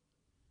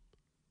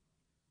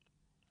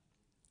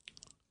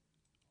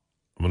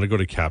 I'm going to go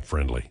to Cap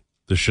Friendly.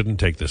 This shouldn't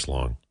take this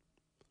long.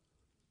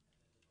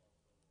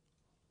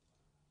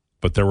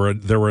 But there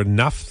were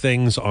enough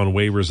things on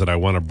waivers that I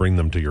want to bring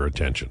them to your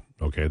attention.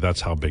 Okay,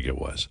 that's how big it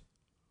was.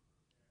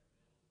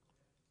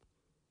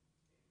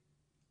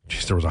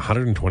 Jeez, there was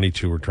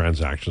 122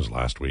 transactions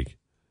last week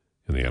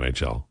in the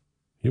NHL.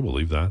 You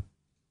believe that?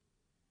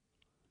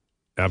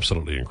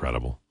 Absolutely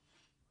incredible.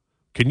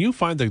 Can you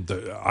find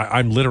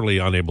I'm literally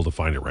unable to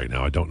find it right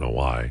now. I don't know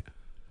why.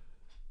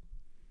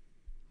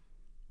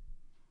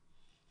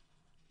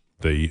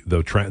 The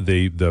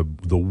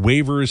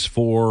waivers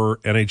for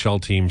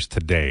NHL teams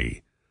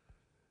today.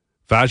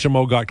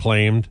 Fajimo got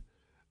claimed.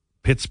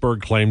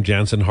 Pittsburgh claimed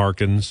Jansen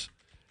Harkins.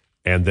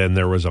 And then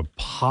there was a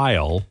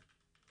pile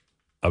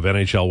of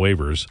NHL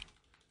waivers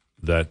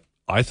that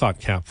I thought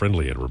Cap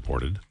Friendly had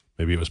reported.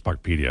 Maybe it was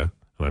Puckpedia,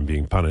 and I'm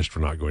being punished for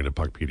not going to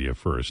Puckpedia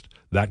first.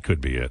 That could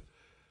be it.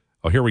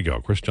 Oh, here we go.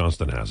 Chris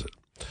Johnston has it.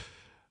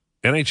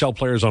 NHL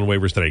players on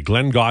waivers today.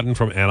 Glenn Godden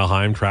from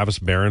Anaheim, Travis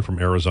Barron from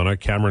Arizona,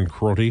 Cameron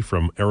Crotty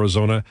from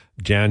Arizona,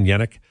 Jan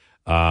Yenik,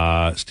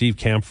 Steve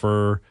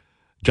Kampfer,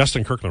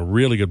 Justin Kirkland,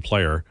 really good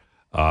player,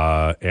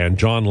 and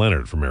John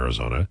Leonard from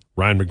Arizona,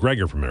 Ryan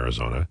McGregor from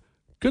Arizona.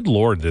 Good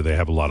Lord, do they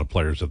have a lot of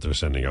players that they're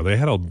sending out. They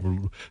had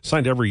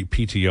signed every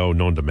PTO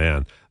known to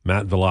man.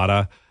 Matt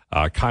Villada,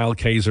 Kyle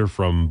Kaiser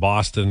from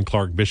Boston,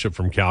 Clark Bishop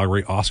from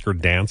Calgary, Oscar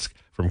Dansk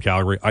from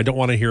Calgary. I don't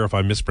want to hear if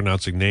I'm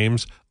mispronouncing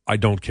names. I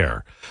don't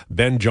care.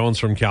 Ben Jones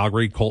from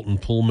Calgary, Colton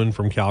Pullman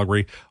from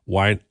Calgary,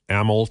 Wyatt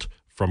Amholt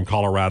from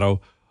Colorado,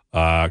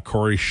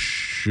 Corey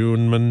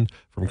Schoenman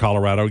from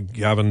Colorado,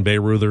 Gavin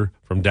Bayreuther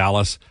from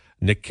Dallas,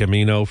 Nick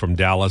Camino from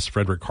Dallas,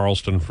 Frederick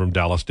Carlston from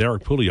Dallas,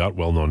 Derek Pouliot,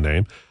 well-known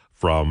name,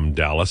 from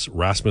Dallas,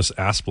 Rasmus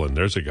Asplund,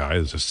 there's a guy,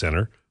 there's a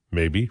center,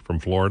 maybe, from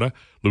Florida,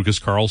 Lucas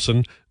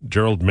Carlson,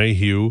 Gerald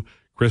Mayhew,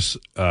 Chris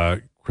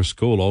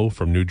Criscolo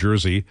from New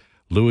Jersey,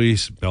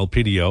 Luis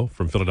Belpidio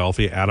from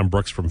Philadelphia, Adam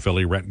Brooks from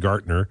Philly, Rhett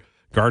Gardner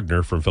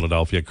from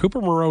Philadelphia,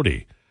 Cooper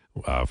Marody,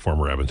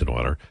 former Edmonton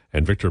Oiler,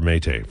 and Victor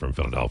Mete from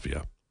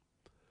Philadelphia.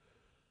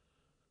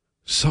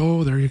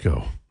 So there you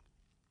go.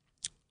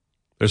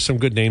 There's some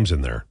good names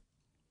in there.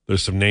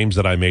 There's some names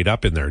that I made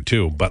up in there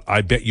too, but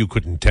I bet you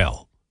couldn't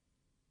tell.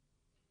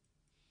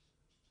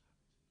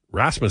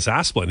 Rasmus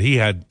Asplund, he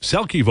had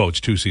Selke votes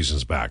 2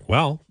 seasons back.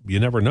 Well, you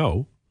never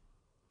know.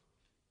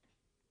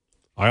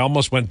 I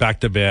almost went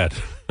back to bed.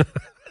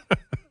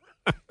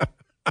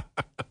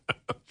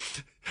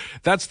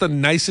 That's the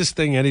nicest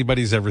thing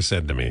anybody's ever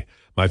said to me.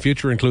 My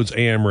future includes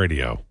AM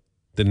radio.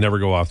 That never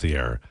go off the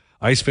air.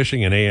 Ice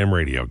fishing and AM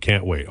radio.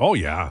 Can't wait. Oh,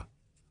 yeah.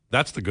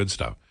 That's the good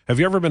stuff. Have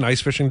you ever been ice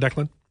fishing,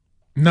 Declan?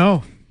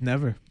 No,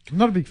 never. I'm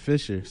not a big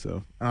fisher,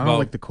 so I don't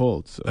like the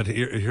cold. So. But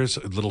here's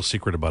a little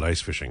secret about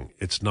ice fishing.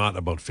 It's not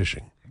about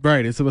fishing.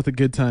 Right. It's about the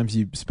good times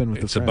you spend with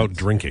the friends. It's about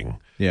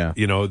drinking. Yeah.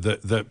 You know,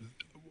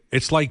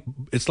 it's like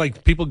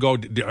people go,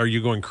 are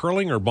you going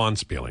curling or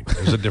bonspieling?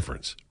 There's a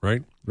difference,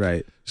 right?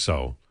 Right.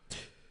 So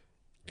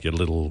you get a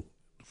little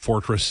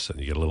fortress and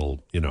you get a little,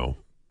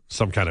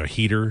 some kind of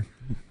heater,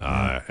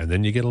 and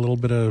then you get a little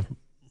bit of,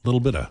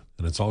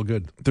 and it's all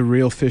good. The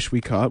real fish we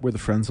caught were the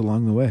friends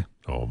along the way.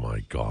 Oh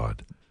my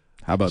God.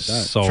 How about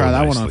that? So Try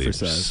that nicely, one on for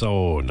size.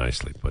 So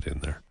nicely put in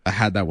there. I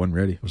had that one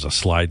ready. It was a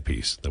slide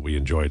piece that we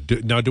enjoyed.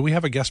 Do we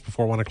have a guest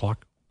before 1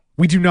 o'clock?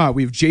 We do not.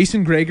 We have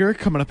Jason Greger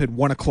coming up at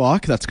 1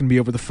 o'clock. That's going to be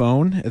over the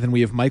phone. And then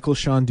we have Michael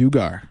Sean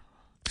Dugar,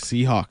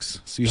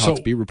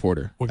 Seahawks beat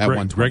reporter at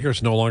 1:20.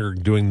 Greger's no longer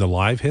doing the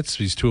live hits.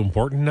 He's too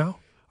important now.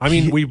 I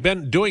mean, we've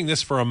been doing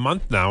this for a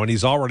month now, and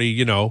he's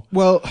already,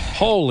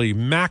 holy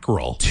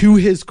mackerel. To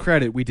his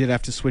credit, we did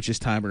have to switch his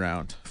time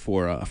around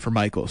for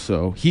Michael.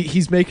 So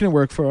he's making it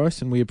work for us,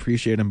 and we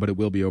appreciate him, but it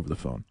will be over the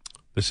phone.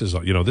 This is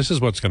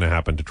what's going to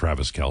happen to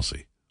Travis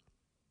Kelce.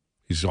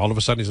 All of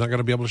a sudden, he's not going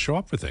to be able to show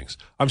up for things.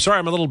 I'm sorry,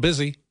 I'm a little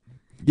busy.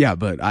 Yeah,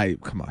 but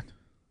come on.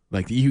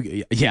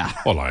 Yeah.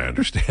 Well, I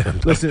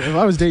understand. Listen, if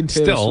I was dating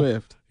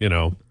Taylor Swift.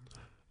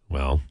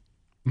 Well,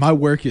 My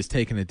work is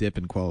taking a dip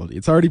in quality.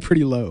 It's already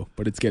pretty low,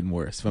 but it's getting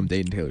worse if I'm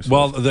dating Taylor Swift.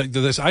 Well,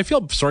 I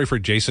feel sorry for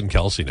Jason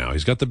Kelsey now.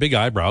 He's got the big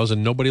eyebrows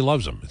and nobody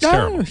loves him. It's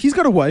terrible. He's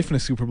got a wife and a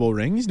Super Bowl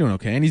ring. He's doing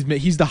okay, and he's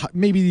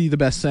maybe the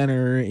best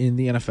center in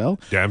the NFL.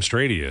 Damn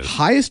straight he is.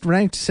 Highest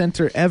ranked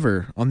center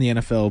ever on the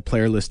NFL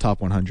player list top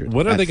 100.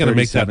 When are they going to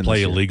make that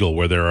play illegal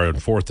where they're on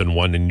 4th and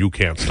 1 and you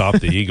can't stop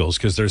the Eagles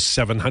because there's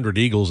 700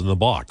 Eagles in the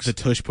box? The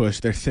tush push.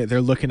 They're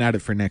looking at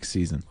it for next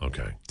season.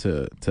 Okay.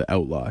 To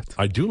outlaw it.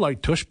 I do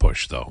like tush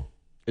push though.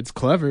 It's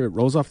clever. It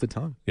rolls off the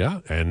tongue.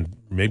 Yeah, and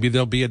maybe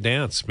there'll be a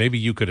dance. Maybe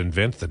you could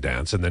invent the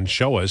dance and then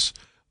show us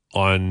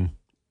on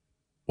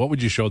what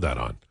would you show that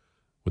on?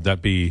 Would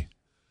that be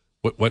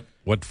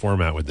what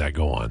format would that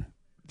go on?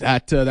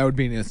 That would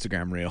be an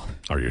Instagram reel.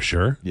 Are you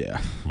sure?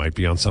 Yeah. Might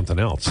be on something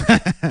else.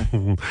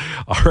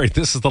 All right,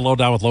 this is the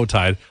Lowdown with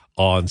Lowetide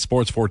on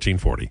Sports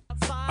 1440.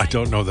 I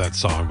don't know that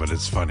song, but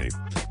it's funny.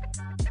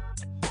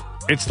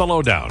 It's the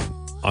Lowdown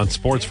on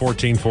Sports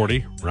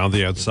 1440. Round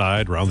the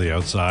outside, round the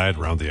outside,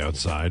 round the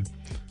outside.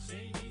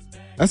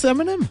 That's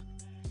Eminem.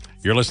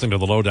 You're listening to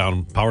the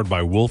Lowdown, powered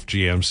by Wolf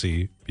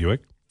GMC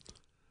Buick.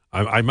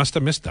 I must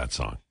have missed that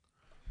song.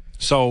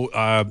 So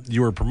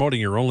you were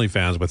promoting your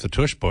OnlyFans with the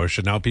tush push,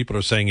 and now people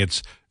are saying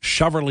it's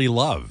Shoverly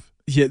Love.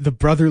 Yeah, the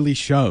brotherly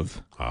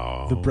shove.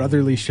 Oh. The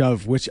brotherly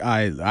shove, which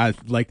I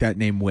like that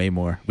name way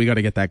more. We got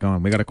to get that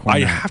going. We got to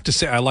coin that. I have to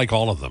say, I like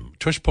all of them.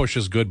 Tush push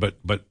is good, but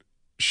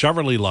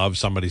Shoverly Love,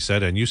 somebody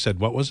said, and you said,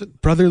 what was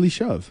it? Brotherly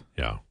shove.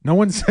 Yeah. No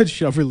one said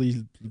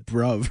Shoverly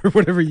bruv or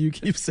whatever you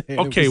keep saying.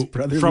 Okay,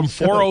 from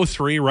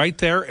 403 right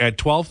there at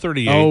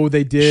 12:38. Oh,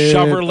 they did.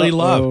 Shoverly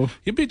Love.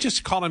 You'd be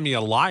just calling me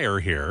a liar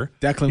here.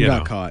 Declan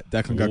got caught.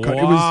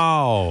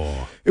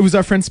 Wow. It was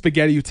our friend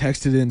Spaghetti who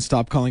texted in,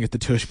 stop calling it the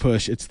tush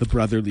push. It's the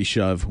brotherly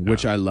shove,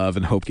 which I love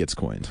and hope gets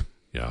coined.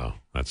 Yeah,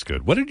 that's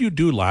good. What did you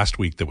do last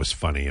week that was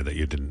funny that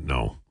you didn't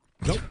know?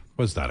 Nope.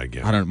 What was that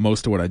again? I don't.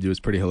 Most of what I do is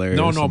pretty hilarious.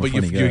 No, but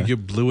you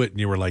blew it and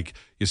you were like,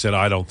 you said,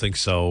 I don't think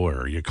so,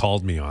 or you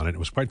called me on it. It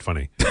was quite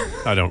funny.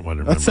 I don't want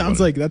to remember.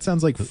 that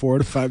sounds like 4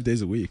 to 5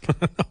 days a week.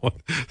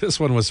 This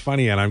one was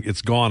funny, and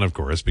it's gone, of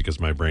course, because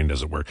my brain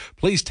doesn't work.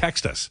 Please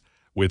text us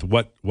with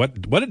what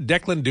did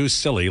Declan do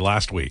silly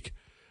last week?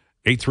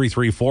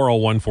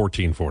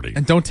 833-401-1440.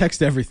 And don't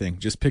text everything.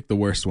 Just pick the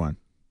worst one.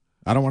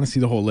 I don't want to see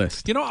the whole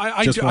list. You know,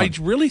 I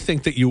really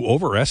think that you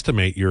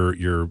overestimate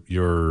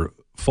your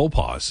faux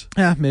pas.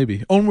 Yeah,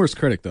 maybe. Own worst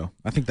critic, though.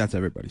 I think that's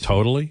everybody's.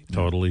 Totally.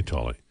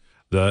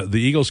 The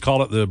Eagles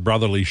call it the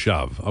brotherly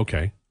shove.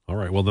 Okay. All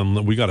right. Well,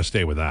 then we got to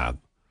stay with that.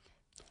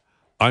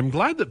 I'm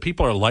glad that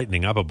people are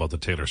lightening up about the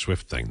Taylor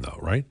Swift thing, though,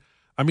 right?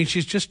 I mean,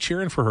 she's just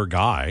cheering for her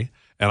guy.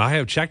 And I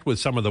have checked with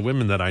some of the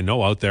women that I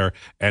know out there,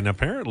 and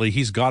apparently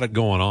he's got it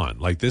going on.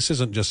 Like, this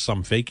isn't just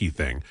some fakey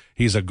thing.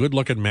 He's a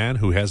good-looking man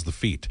who has the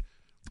feet.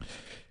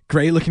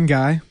 Great-looking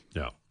guy.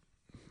 Yeah.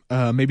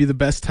 Maybe the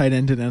best tight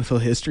end in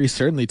NFL history,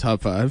 certainly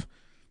top 5.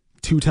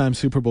 2-time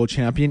Super Bowl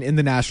champion, in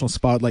the national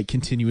spotlight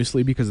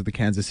continuously because of the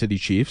Kansas City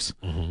Chiefs.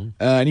 Mm-hmm.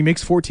 And he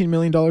makes $14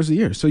 million a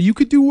year. So you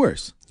could do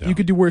worse. Yeah. You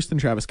could do worse than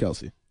Travis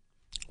Kelce.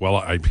 Well,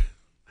 I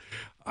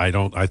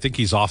think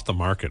he's off the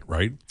market,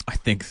 right? I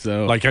think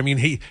so. Like, I mean,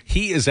 he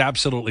is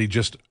absolutely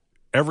just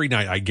every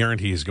night. I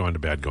guarantee he's going to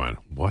bed going,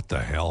 what the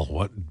hell?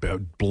 What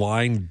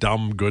blind,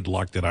 dumb good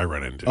luck did I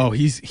run into? Oh,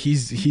 he's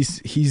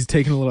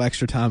taking a little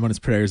extra time on his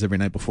prayers every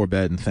night before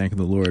bed and thanking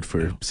the Lord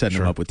for setting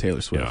him up with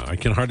Taylor Swift. Yeah, I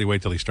can hardly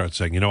wait till he starts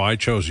saying, I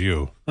chose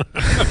you.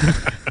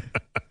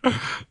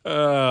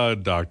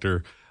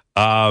 Doctor.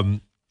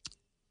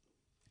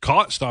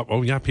 Stop.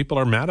 Oh, yeah, people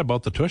are mad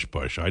about the tush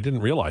push. I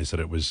didn't realize that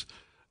it was,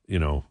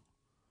 And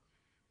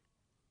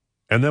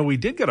then we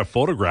did get a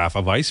photograph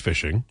of ice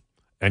fishing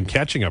and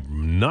catching a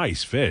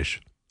nice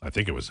fish. I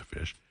think it was a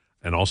fish.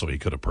 And also he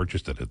could have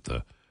purchased it at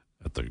the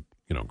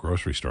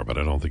grocery store, but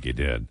I don't think he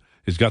did.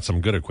 He's got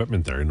some good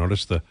equipment there. You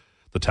notice the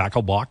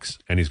tackle box,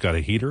 and he's got a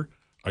heater.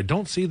 I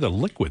don't see the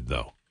liquid,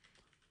 though.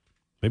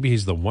 Maybe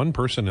he's the one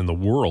person in the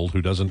world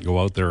who doesn't go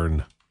out there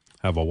and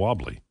have a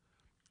wobbly.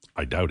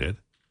 I doubt it.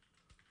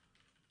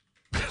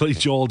 Billy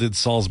Joel did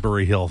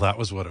Salisbury Hill. That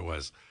was what it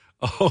was.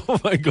 Oh,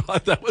 my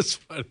God, that was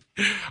funny.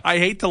 I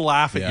hate to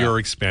laugh at your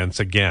expense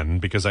again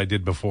because I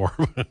did before.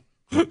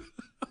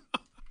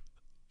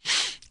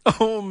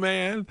 Oh,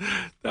 man,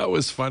 that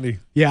was funny.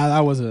 Yeah,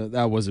 that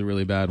was a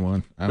really bad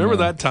one. Remember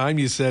that time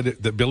you said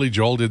that Billy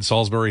Joel did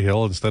Salisbury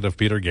Hill instead of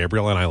Peter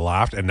Gabriel, and I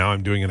laughed, and now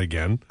I'm doing it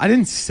again? I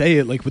didn't say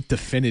it like with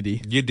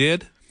definity. You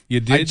did? You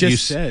did. I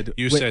just said.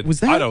 You said. Was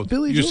that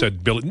Billy Joel? You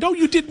said Billy. No,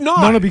 you did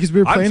not. No, because we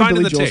were playing a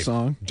Billy Joel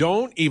song.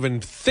 Don't even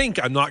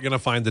think I'm not going to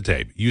find the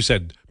tape. You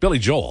said Billy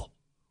Joel.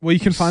 Well, you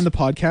can find the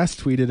podcast,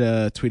 tweet it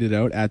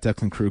out at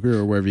Declan Kruger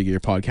or wherever you get your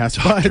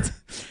podcast. But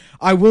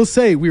I will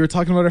say, we were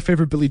talking about our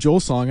favorite Billy Joel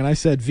song, and I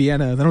said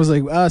Vienna. Then I was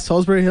like,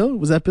 Salisbury Hill?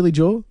 Was that Billy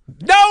Joel?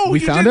 No! We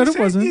found out it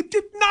wasn't. You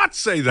did not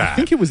say that. I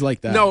think it was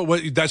like that. No,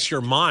 that's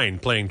your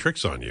mind playing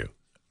tricks on you.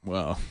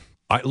 Well...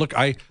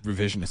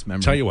 revisionist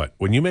memory. Tell you what,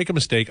 when you make a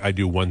mistake, I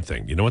do one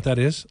thing. You know what that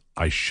is?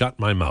 I shut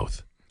my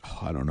mouth. Oh,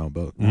 I don't know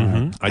about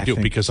that. I do,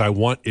 because I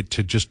want it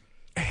to just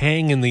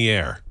hang in the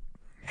air.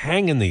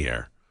 Hang in the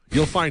air.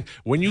 You'll find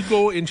when you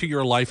go into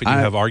your life and you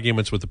have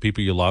arguments with the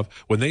people you love,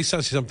 when they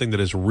say something that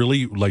is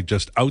really like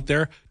just out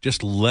there,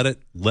 just let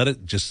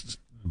it just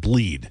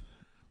bleed,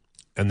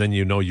 and then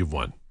you know you've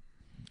won.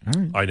 All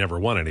right. I never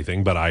won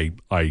anything, but I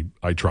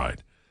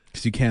tried.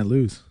 Because you can't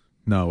lose.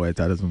 No, wait,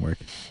 that doesn't work.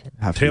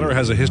 Taylor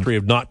has a history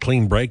of not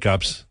clean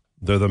breakups.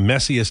 They're the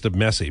messiest of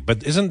messy.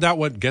 But isn't that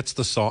what gets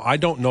the song? I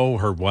don't know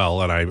her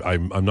well, and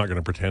I'm not going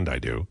to pretend I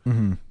do.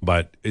 Mm-hmm.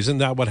 But isn't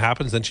that what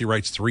happens? Then she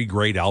writes 3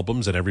 great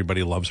albums, and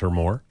everybody loves her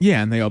more?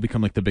 Yeah, and they all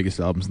become like the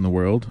biggest albums in the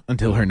world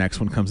until her next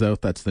one comes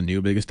out. That's the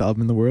new biggest album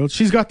in the world.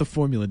 She's got the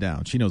formula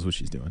down. She knows what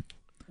she's doing.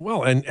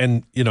 Well,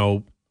 and you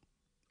know,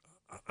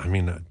 I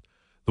mean,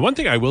 the one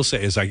thing I will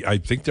say is I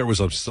think there was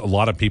a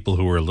lot of people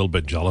who were a little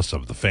bit jealous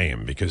of the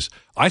fame, because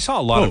I saw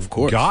a lot of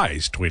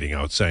guys tweeting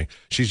out saying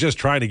she's just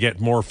trying to get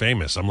more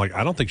famous. I'm like,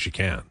 I don't think she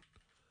can.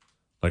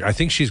 Like, I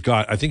think she's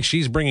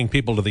bringing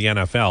people to the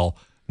NFL,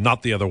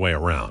 not the other way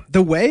around.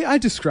 The way I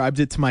described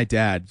it to my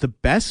dad, the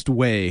best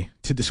way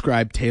to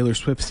describe Taylor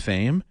Swift's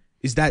fame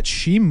is that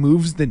she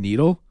moves the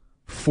needle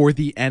for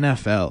the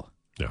NFL.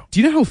 Yeah.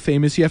 Do you know how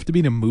famous you have to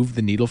be to move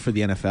the needle for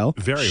the NFL?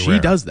 Very She rare.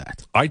 does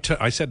that.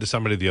 I said to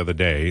somebody the other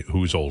day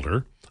who's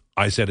older,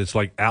 I said it's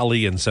like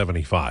Ali in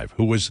 75,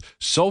 who was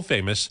so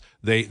famous,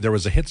 there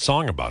was a hit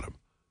song about him,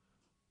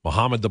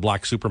 Muhammad the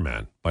Black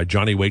Superman by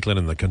Johnny Wakelin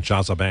and the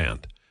Kinshasa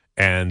Band.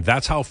 And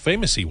that's how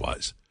famous he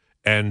was.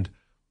 And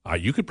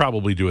you could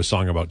probably do a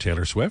song about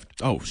Taylor Swift.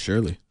 Oh,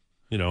 surely.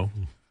 You know,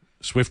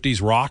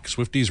 Swifties rock,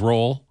 Swifties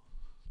roll.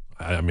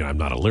 I mean, I'm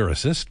not a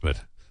lyricist,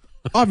 but...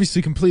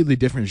 Obviously completely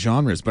different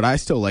genres, but I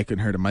still liken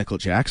her to Michael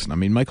Jackson. I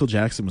mean, Michael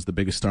Jackson was the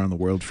biggest star in the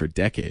world for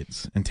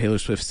decades, and Taylor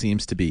Swift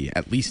seems to be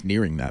at least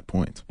nearing that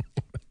point.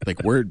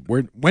 Like,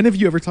 when have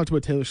you ever talked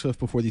about Taylor Swift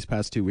before these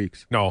past 2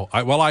 weeks? No,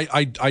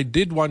 I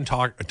did one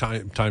time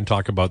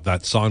talk about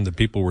that song that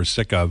people were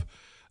sick of,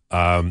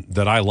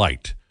 that I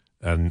liked,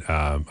 and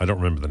I don't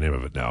remember the name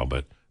of it now,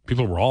 but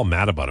people were all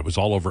mad about it. It was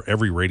all over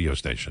every radio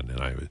station,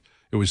 and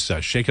it was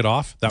 "Shake It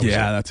Off." That was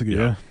that's a good.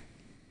 Yeah.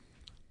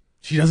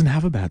 She doesn't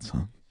have a bad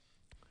song.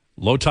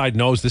 Lowetide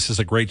knows this is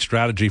a great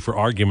strategy for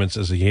arguments,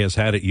 as he has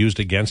had it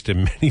used against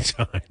him many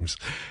times.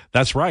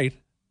 That's right.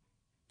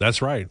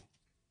 That's right.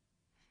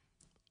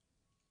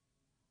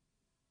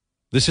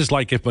 This is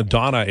like if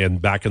Madonna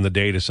back in the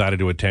day decided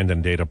to attend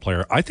and date a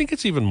player. I think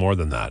it's even more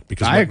than that,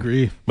 because I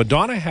agree.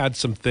 Madonna had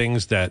some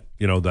things that,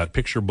 you know, that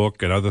picture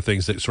book and other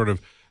things that sort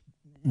of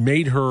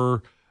made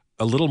her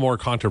a little more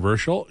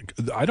controversial.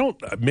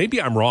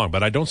 Maybe I'm wrong,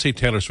 but I don't see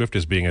Taylor Swift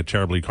as being a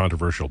terribly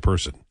controversial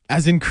person.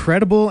 As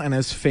incredible and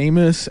as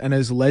famous and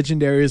as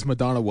legendary as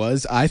Madonna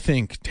was, I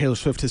think Taylor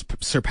Swift has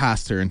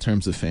surpassed her in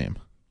terms of fame.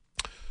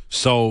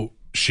 So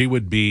she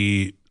would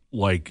be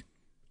like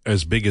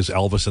as big as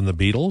Elvis and the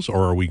Beatles,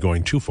 or are we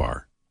going too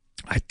far?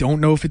 I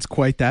don't know if it's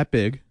quite that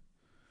big,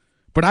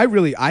 but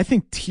I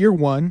think tier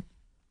one,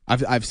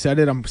 I've said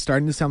it, I'm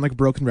starting to sound like a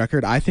broken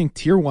record. I think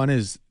tier one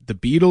is the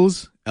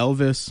Beatles,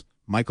 Elvis,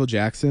 Michael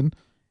Jackson,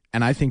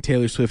 and I think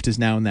Taylor Swift is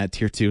now in that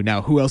tier 2.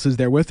 Now, who else is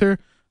there with her?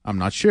 I'm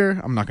not sure.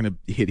 I'm not going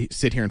to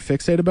sit here and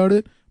fixate about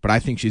it, but I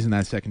think she's in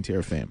that second tier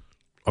of fame.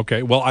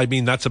 Okay, well, I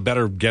mean, that's a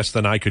better guess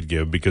than I could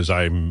give, because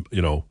I'm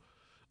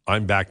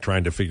back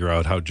trying to figure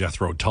out how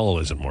Jethro Tull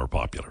isn't more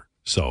popular.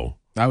 So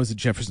I was a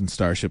Jefferson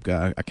Starship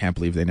guy. I can't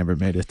believe they never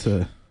made it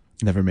to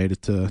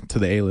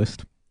the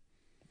A-list.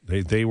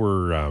 They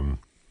were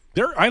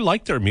I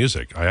like their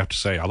music, I have to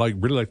say. I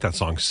really like that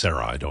song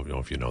Sarah. I don't know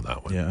if you know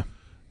that one. Yeah.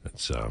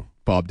 It's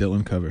Bob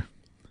Dylan cover.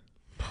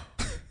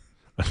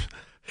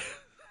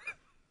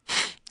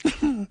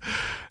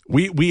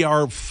 We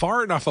are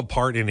far enough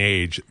apart in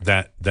age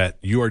that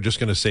you are just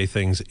going to say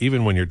things,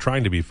 even when you're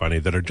trying to be funny,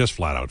 that are just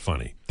flat out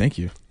funny. Thank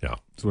you. Yeah,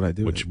 that's what I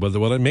do.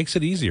 Well, it makes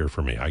it easier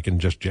for me. I can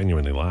just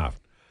genuinely laugh.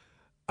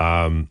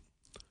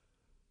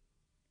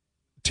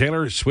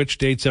 Taylor switch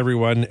dates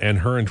everyone, and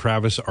her and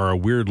Travis are a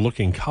weird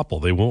looking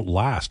couple. They won't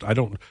last. I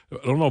don't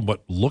know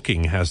what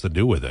looking has to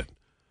do with it.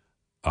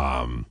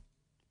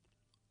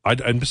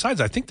 And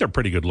besides, I think they're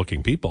pretty good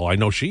looking people. I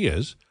know she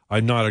is.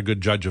 I'm not a good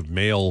judge of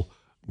male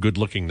good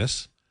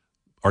lookingness.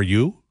 Are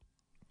you?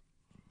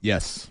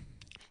 Yes.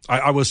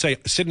 I will say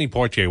Sidney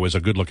Poitier was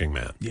a good looking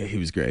man. Yeah, he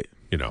was great.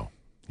 You know,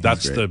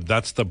 that's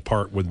the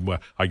part when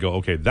I go,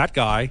 okay, that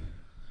guy,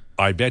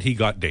 I bet he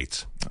got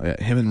dates.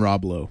 Him and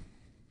Rob Lowe.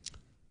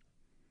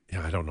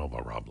 Yeah, I don't know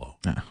about Rob Lowe.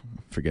 Nah,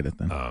 forget it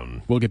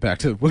then. We'll get back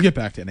to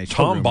NHL.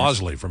 Tom rumors.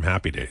 Bosley from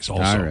Happy Days,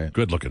 also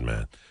good looking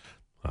man.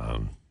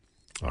 All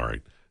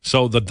right.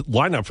 So the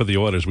lineup for the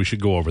Oilers, we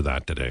should go over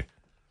that today,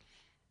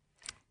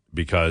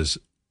 because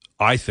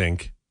I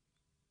think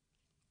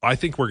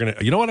we're gonna.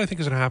 You know what I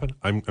think is gonna happen?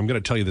 I'm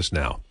gonna tell you this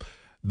now.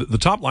 The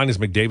top line is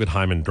McDavid,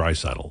 Hyman,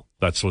 Draisaitl.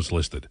 That's what's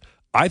listed.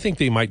 I think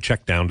they might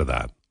check down to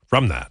that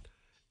from that,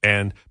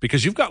 and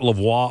because you've got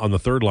Lavoie on the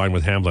third line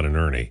with Hamblin and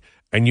Ernie.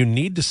 And you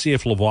need to see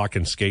if Lavoie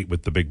can skate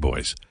with the big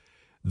boys.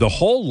 The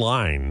whole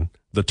line,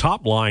 the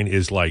top line,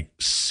 is like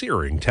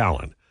searing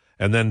talent.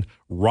 And then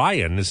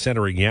Ryan is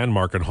centering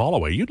Janmark and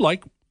Holloway. You'd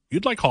like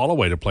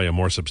Holloway to play a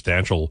more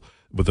substantial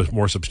with a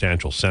more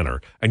substantial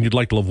center. And you'd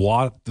like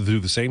Lavoie to do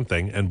the same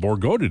thing and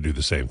Bourgault to do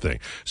the same thing.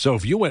 So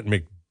if you went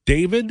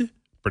McDavid,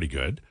 pretty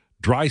good,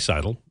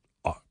 Draisaitl,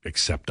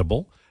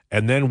 acceptable,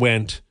 and then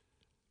went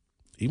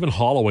even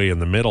Holloway in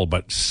the middle,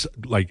 but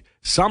like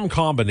some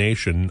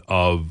combination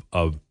of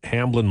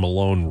Hamblin,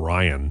 Malone,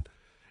 Ryan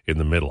in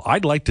the middle.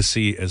 I'd like to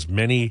see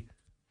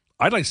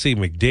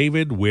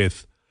McDavid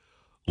with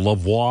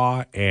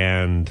Lavoie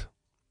and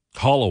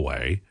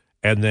Holloway,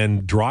 and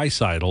then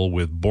Draisaitl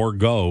with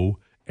Bourgault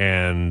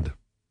and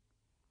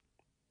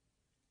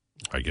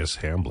I guess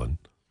Hamblin.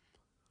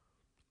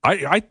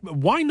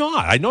 Why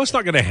not? I know it's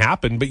not going to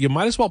happen, but you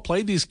might as well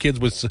play these kids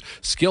with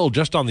skill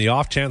just on the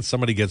off chance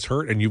somebody gets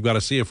hurt, and you've got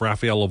to see if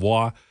Raphael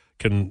Lavoie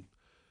can,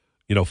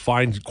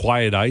 find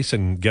quiet ice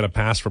and get a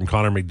pass from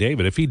Connor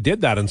McDavid. If he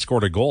did that and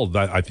scored a goal,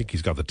 I think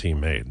he's got the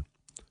team made.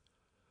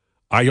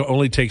 I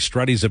only take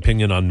Struddy's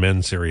opinion on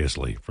men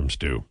seriously from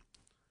Stu.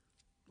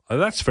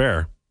 That's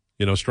fair.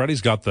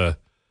 Struddy's got the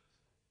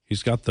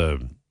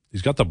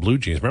blue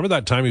jeans. Remember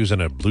that time he was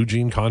in a blue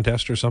jean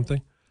contest or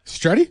something?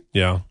 Struddy?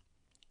 Yeah.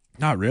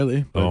 Not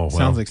really. But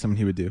sounds like something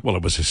he would do. Well,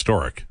 it was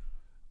historic.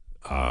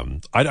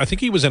 I think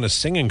he was in a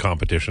singing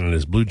competition and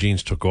his blue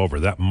jeans took over.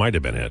 That might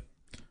have been it.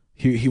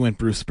 He went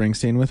Bruce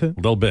Springsteen with it? A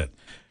little bit.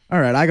 All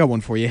right, I got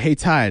one for you. Hey,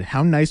 Tide,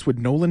 how nice would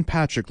Nolan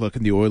Patrick look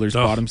in the Oilers'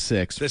 bottom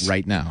six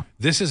right now?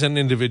 This is an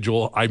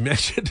individual. I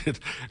mentioned it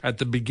at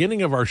the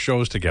beginning of our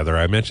shows together.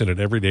 I mentioned it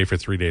every day for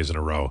 3 days in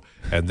a row.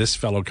 And this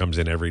fellow comes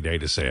in every day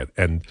to say it.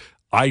 And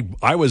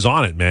I was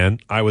on it, man.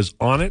 I was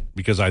on it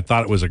because I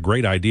thought it was a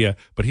great idea,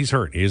 but he's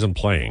hurt. He isn't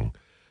playing.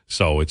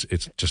 So it's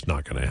just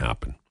not going to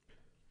happen.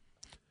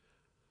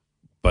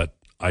 But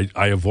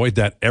I avoid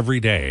that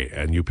every day,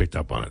 and you picked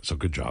up on it. So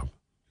good job.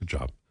 Good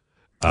job.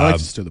 I like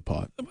to stir the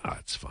pot.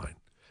 It's fine.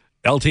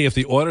 LT, if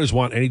the Oilers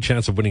want any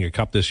chance of winning a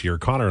cup this year,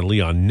 Connor and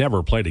Leon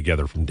never play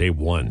together from day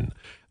one.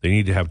 They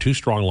need to have two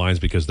strong lines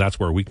because that's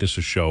where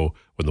weaknesses show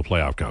when the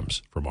playoff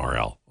comes from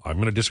RL. I'm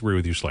going to disagree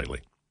with you slightly.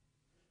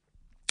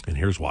 And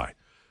here's why.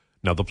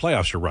 Now, the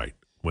playoffs, you're right.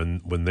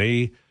 When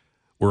they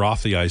were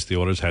off the ice, the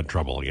Oilers had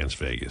trouble against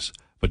Vegas.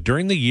 But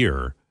during the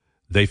year,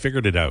 they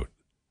figured it out.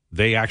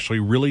 They actually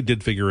really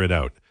did figure it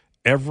out.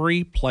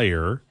 Every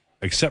player,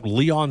 except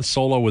Leon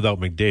Solo without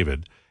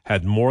McDavid,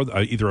 had more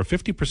either a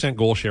 50%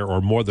 goal share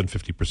or more than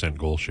 50%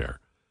 goal share.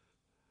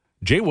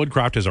 Jay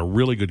Woodcroft is a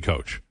really good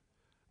coach.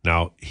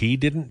 Now, he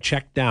didn't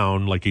check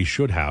down like he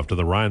should have to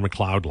the Ryan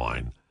McLeod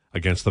line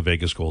against the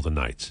Vegas Golden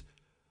Knights.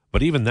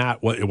 But even that,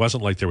 it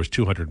wasn't like there was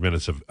 200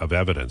 minutes of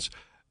evidence.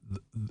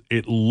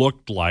 It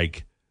looked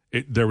like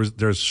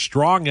there's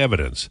strong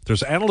evidence.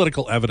 There's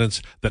analytical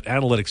evidence that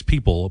analytics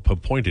people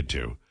have pointed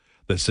to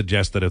that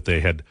suggests that if they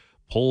had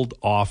pulled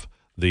off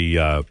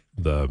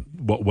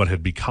what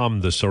had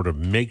become the sort of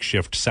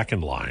makeshift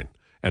second line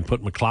and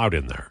put McLeod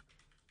in there,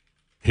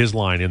 his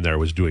line in there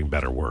was doing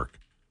better work.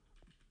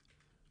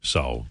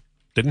 So,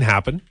 didn't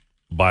happen,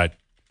 but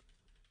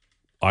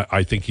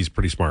I think he's a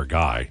pretty smart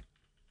guy.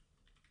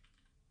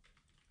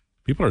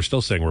 People are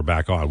still saying we're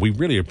back on. We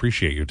really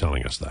appreciate you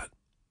telling us that.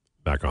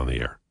 Back on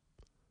the air.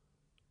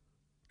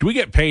 Do we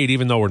get paid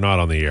even though we're not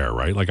on the air,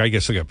 right? Like, I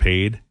guess I get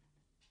paid.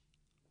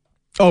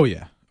 Oh,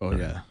 yeah. Oh,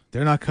 yeah.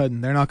 They're not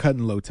cutting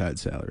Lowetide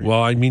salary.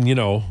 Well, I mean,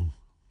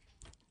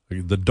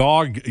 the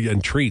dog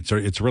and treats,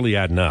 it's really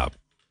adding up.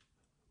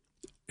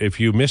 If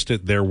you missed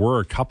it, there were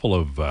a couple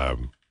of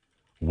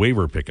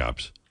waiver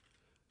pickups.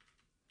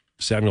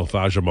 Samuel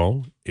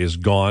Fagemo is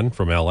gone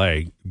from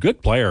L.A.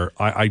 Good player.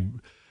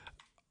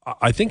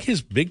 I think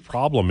his big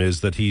problem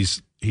is that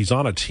he's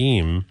on a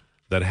team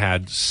that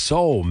had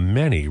so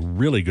many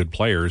really good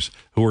players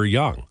who are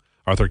young.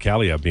 Arthur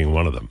Kaliyev being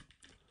one of them.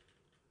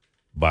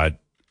 But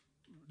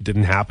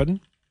didn't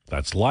happen.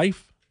 That's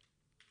life.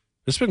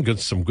 There's been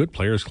some good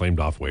players claimed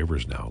off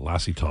waivers now.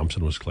 Lassie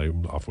Thompson was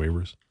claimed off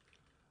waivers.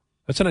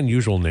 That's an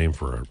unusual name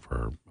for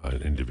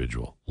an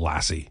individual.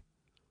 Lassie.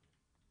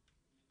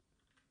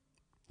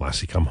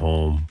 Lassie come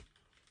home.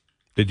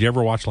 Did you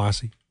ever watch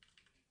Lassie?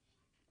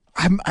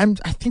 I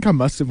think I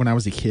must have when I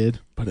was a kid,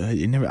 but I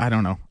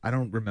don't know. I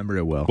don't remember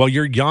it well. Well,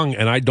 you're young,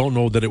 and I don't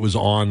know that it was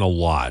on a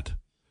lot.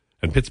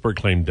 And Pittsburgh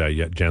claimed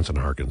Jansen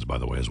Harkins, by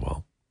the way, as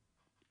well.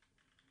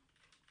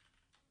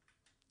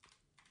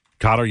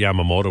 Kato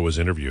Yamamoto was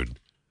interviewed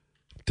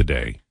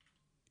today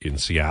in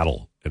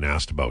Seattle and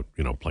asked about,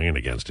 playing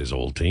against his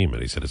old team.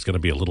 And he said it's going to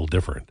be a little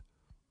different.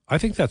 I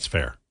think that's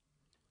fair.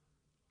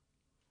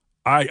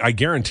 I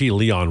guarantee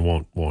Leon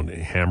won't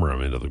hammer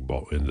him into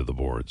the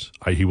boards.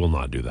 He will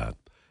not do that.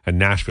 And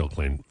Nashville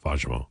claimed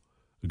Fagemo,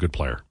 a good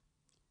player.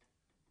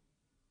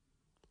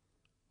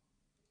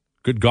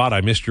 Good God,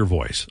 I missed your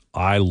voice.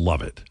 I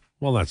love it.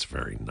 Well, that's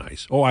very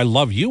nice. Oh, I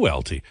love you,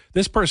 LT.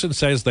 This person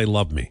says they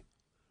love me.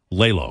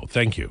 Lalo,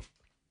 thank you.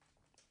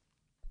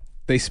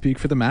 They speak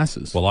for the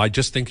masses. Well, I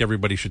just think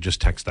everybody should just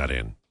text that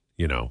in,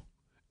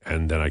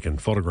 and then I can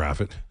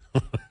photograph it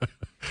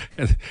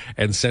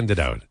and send it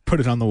out. Put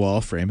it on the wall,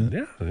 frame it.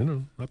 Yeah,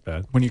 not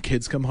bad. When your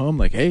kids come home,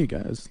 like, hey,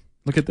 guys,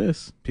 Look at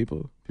this.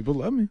 People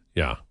love me.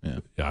 Yeah.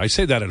 I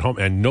say that at home,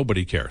 and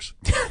nobody cares.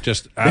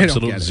 Just They don't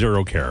absolute get it.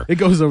 zero care. It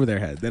goes over their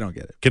head. They don't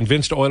get it.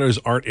 Convinced Oilers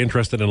aren't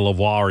interested in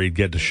Lavoie, or he'd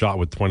get a shot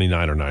with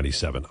 29 or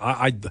 97.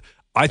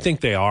 I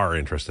think they are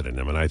interested in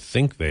him, and I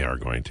think they are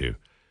going to.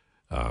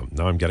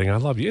 No, I'm getting I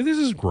love you. This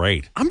is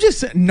great. I'm just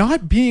saying,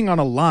 not being on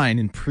a line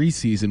in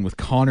preseason with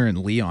Connor and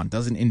Leon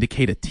doesn't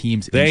indicate a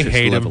team's They interest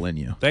hate level him.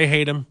 in you. They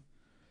hate him.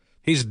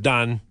 He's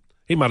done.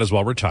 He might as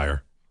well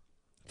retire.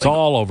 It's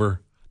all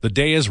over. The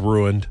day is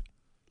ruined.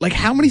 Like,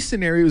 how many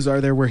scenarios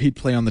are there where he'd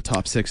play on the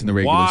top 6 in the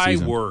regular Why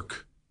season?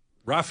 work?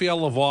 Raphael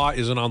Lavoie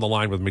isn't on the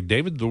line with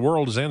McDavid. The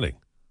world is ending.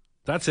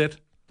 That's it.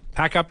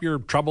 Pack up your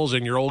troubles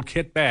in your old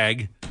kit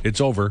bag.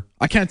 It's over.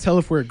 I can't tell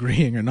if we're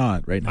agreeing or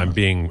not right now. I'm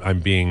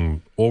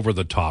being over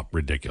the top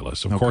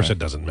ridiculous. Of course, it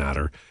doesn't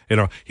matter. You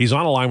know, he's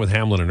on a line with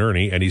Hamlin and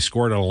Ernie, and he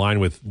scored on a line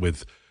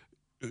with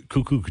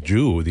Cuckoo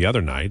Kaju the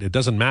other night. It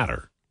doesn't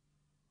matter.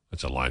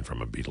 That's a line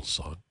from a Beatles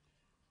song.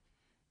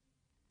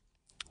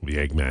 The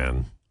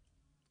Eggman,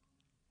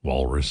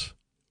 Walrus.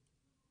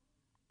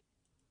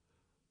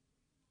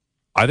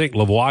 I think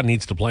Lavoie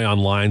needs to play on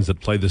lines that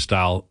play the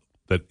style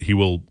that he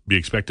will be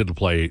expected to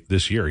play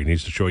this year. He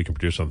needs to show he can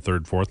produce on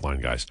third, fourth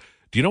line guys.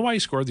 Do you know why he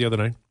scored the other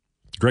night?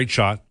 Great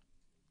shot.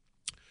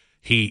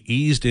 He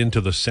eased into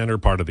the center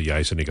part of the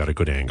ice and he got a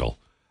good angle.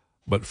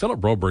 But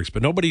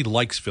but nobody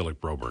likes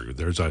Philip Broberg.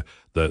 There's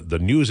the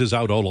news is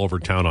out all over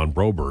town on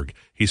Broberg.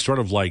 He's sort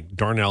of like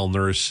Darnell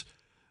Nurse,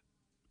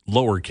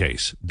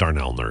 lowercase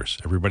Darnell Nurse.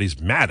 Everybody's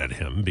mad at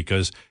him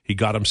because he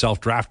got himself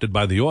drafted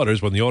by the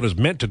Oilers when the Oilers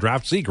meant to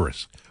draft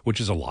Zegras,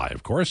 which is a lie,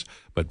 of course.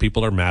 But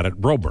people are mad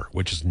at Broberg,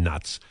 which is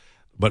nuts.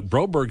 But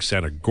Broberg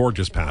sent a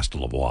gorgeous pass to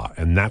Lavoie,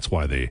 and that's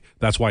why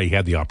he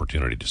had the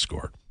opportunity to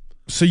score.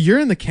 So you're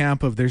in the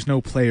camp of there's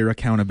no player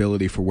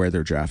accountability for where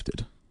they're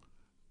drafted.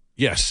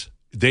 Yes.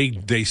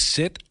 They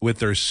sit with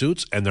their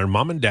suits and their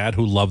mom and dad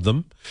who love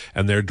them,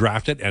 and they're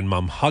drafted, and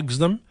mom hugs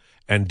them,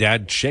 and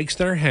dad shakes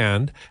their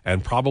hand,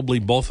 and probably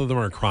both of them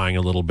are crying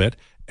a little bit,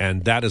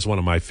 and that is one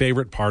of my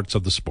favorite parts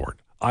of the sport.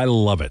 I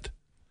love it.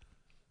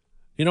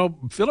 You know,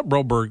 Philip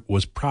Broberg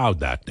was proud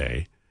that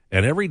day,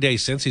 and every day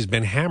since he's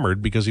been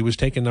hammered because he was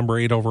taken number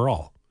 8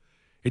 overall.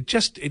 It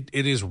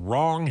is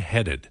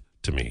wrong-headed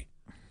to me.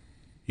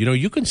 You know,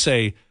 you can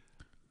say,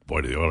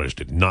 boy, the Oilers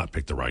did not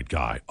pick the right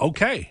guy.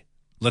 Okay.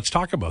 Let's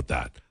talk about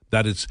that.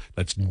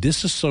 Let's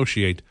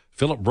disassociate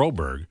Philip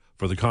Broberg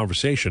for the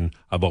conversation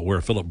about where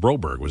Philip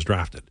Broberg was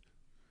drafted.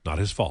 Not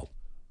his fault.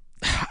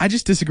 I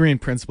just disagree in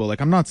principle.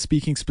 Like, I'm not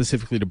speaking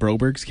specifically to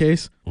Broberg's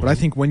case, but I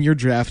think when you're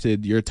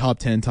drafted, you're a top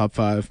 10, top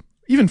 5,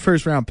 even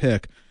first round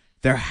pick,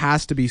 there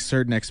has to be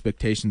certain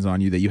expectations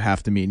on you that you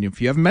have to meet. And if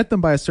you haven't met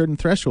them by a certain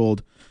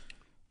threshold,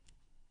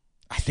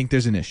 I think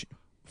there's an issue.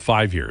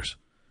 5 years.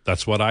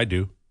 That's what I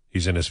do.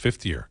 He's in his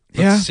 5th year.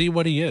 Let's see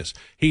what he is.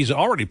 He's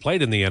already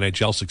played in the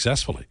NHL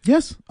successfully.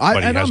 Yes.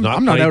 But he has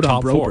I'm not out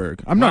on top 4.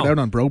 Broberg. I'm not out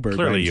on Broberg.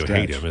 Clearly you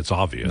hate him. It's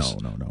obvious.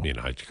 No. You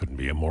know, it couldn't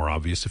be more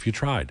obvious if you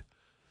tried.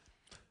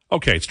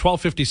 Okay, it's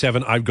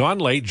 12:57. I've gone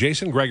late.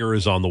 Jason Gregor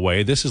is on the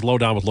way. This is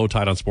Lowdown with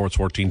Lowetide on Sports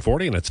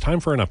 1440, and it's time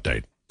for an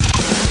update.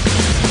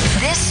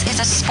 This is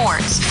a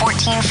Sports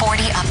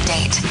 1440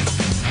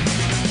 update.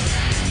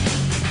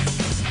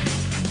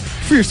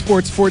 For your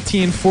Sports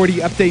 1440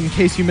 update, in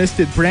case you missed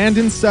it,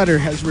 Brandon Sutter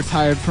has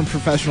retired from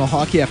professional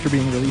hockey after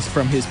being released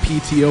from his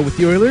PTO with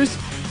the Oilers.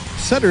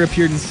 Sutter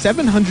appeared in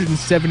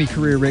 770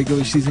 career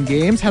regular season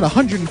games, had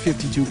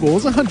 152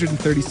 goals,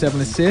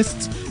 137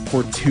 assists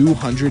for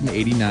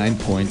 289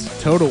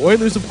 points total.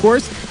 Oilers, of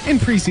course, in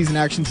preseason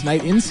action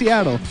tonight in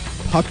Seattle.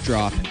 Puck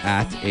drop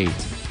at 8.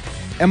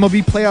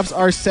 MLB playoffs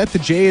are set. The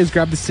Jays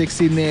grabbed the 6th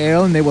seed in the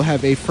AL, and they will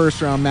have a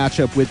first-round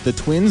matchup with the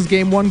Twins.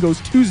 Game 1 goes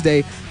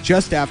Tuesday,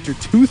 just after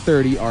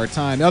 2:30 our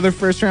time. Other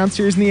first-round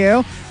series in the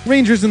AL,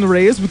 Rangers and the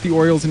Rays, with the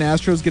Orioles and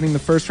Astros getting the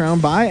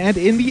first-round bye. And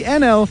in the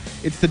NL,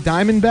 it's the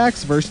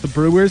Diamondbacks versus the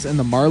Brewers, and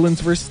the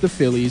Marlins versus the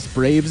Phillies,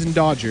 Braves and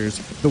Dodgers,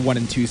 the 1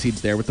 and 2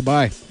 seeds there with the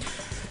bye.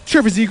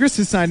 Trevor Zegras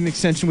has signed an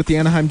extension with the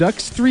Anaheim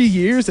Ducks, 3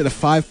 years at a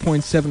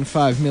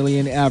 $5.75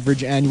 million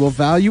average annual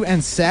value.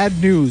 And sad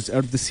news out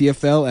of the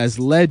CFL as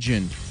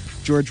legend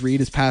George Reed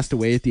has passed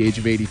away at the age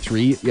of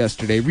 83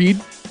 yesterday. Reed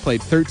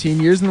played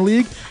 13 years in the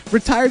league,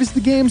 retired as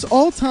the game's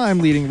all-time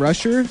leading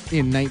rusher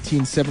in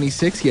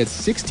 1976. He had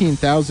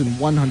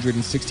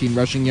 16,116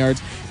 rushing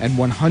yards and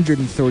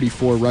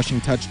 134 rushing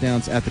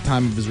touchdowns at the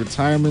time of his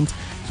retirement,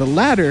 the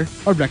latter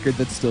a record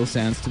that still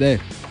stands today.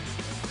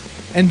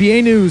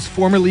 NBA news,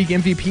 former league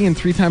MVP and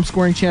 3-time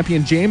scoring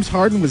champion James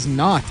Harden was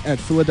not at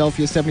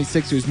Philadelphia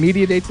 76ers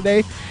Media Day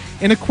today.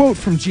 In a quote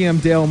from GM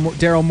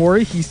Daryl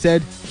Morey, he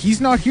said,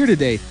 "He's not here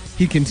today.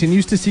 He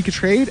continues to seek a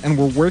trade, and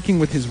we're working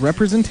with his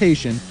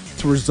representation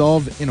to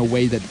resolve in a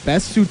way that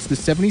best suits the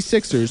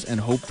 76ers and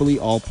hopefully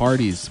all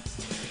parties."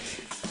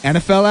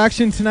 NFL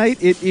action tonight.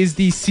 It is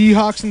the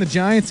Seahawks and the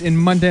Giants in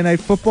Monday Night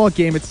Football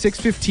game at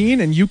 6:15,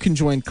 and you can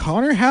join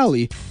Connor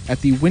Halley at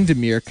the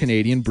Windermere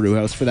Canadian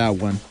Brewhouse for that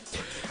one.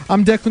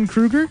 I'm Declan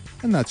Kruger,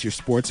 and that's your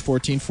Sports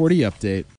 1440 update.